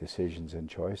make decisions and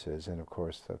choices. And of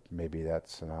course maybe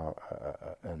that's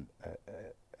an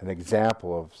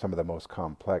example of some of the most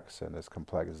complex, and as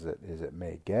complex as it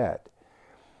may get,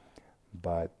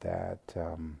 but that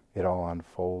it all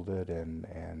unfolded,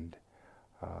 and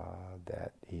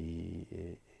that he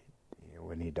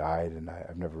when he died, and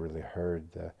I've never really heard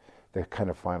the kind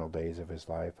of final days of his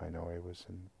life. I know he was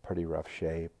in pretty rough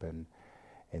shape, and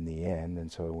in the end,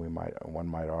 and so one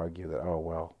might argue that, oh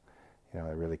well, they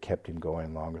really kept him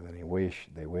going longer than they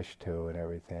wished to, and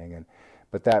everything.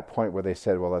 But that point where they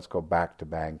said, well, let's go back to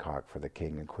Bangkok for the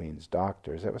King and Queen's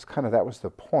doctors, that was the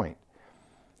point.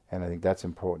 And I think that's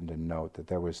important to note, that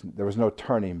there was no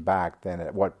turning back then.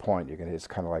 At what point it's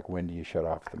kind of like, when do you shut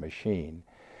off the machine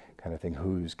kind of thing,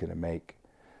 who's going to make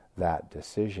that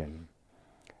decision?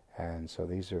 And so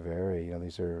these are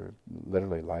these are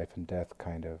literally life and death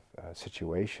kind of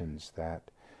situations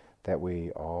that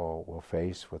we all will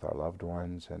face with our loved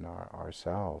ones and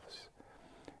ourselves.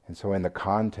 And so in the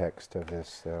context of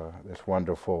this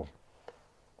wonderful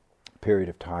period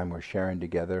of time we're sharing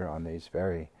together on these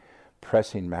very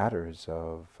pressing matters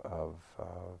of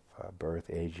birth,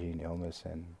 aging, illness,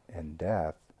 and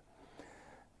death,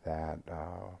 that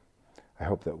I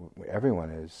hope that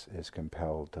everyone is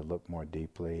compelled to look more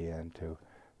deeply and to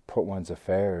put one's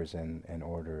affairs in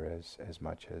order as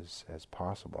much as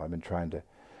possible. I've been trying to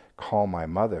call my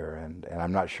mother, and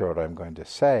I'm not sure what I'm going to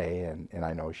say, and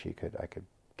I know I could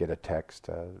get a text,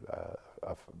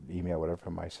 email, whatever,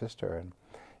 from my sister, and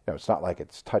it's not like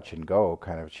it's touch and go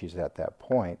kind of, she's at that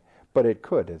point, but it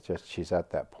could. It's just she's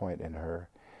at that point in her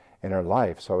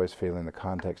life. So I was feeling the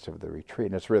context of the retreat,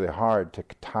 and it's really hard to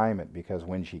time it, because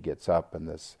when she gets up and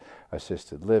this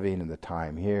assisted living and the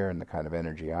time here and the kind of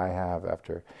energy I have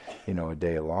after a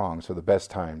day long. So the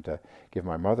best time to give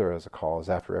my mother as a call is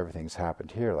after everything's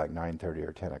happened here, like 9:30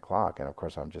 or 10 o'clock, and of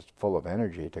course I'm just full of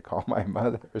energy to call my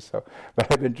mother. So,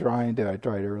 but I've been trying to. I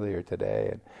tried earlier today,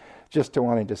 and just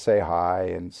wanting to say hi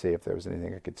and see if there was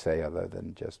anything I could say other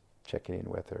than just checking in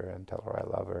with her and tell her I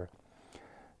love her.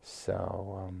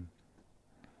 So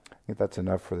I think that's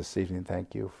enough for this evening.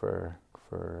 Thank you for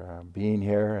being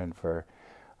here, and for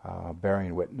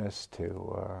bearing witness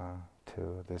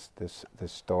to this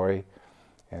story,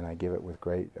 and I give it with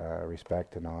great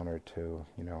respect and honor to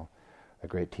a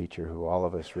great teacher who all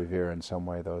of us revere in some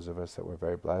way. Those of us that were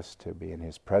very blessed to be in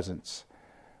his presence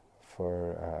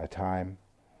for a time,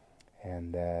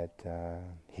 and that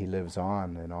he lives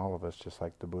on in all of us, just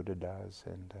like the Buddha does,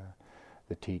 and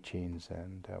the teachings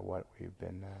and what we've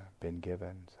been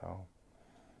given. So,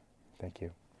 thank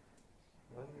you.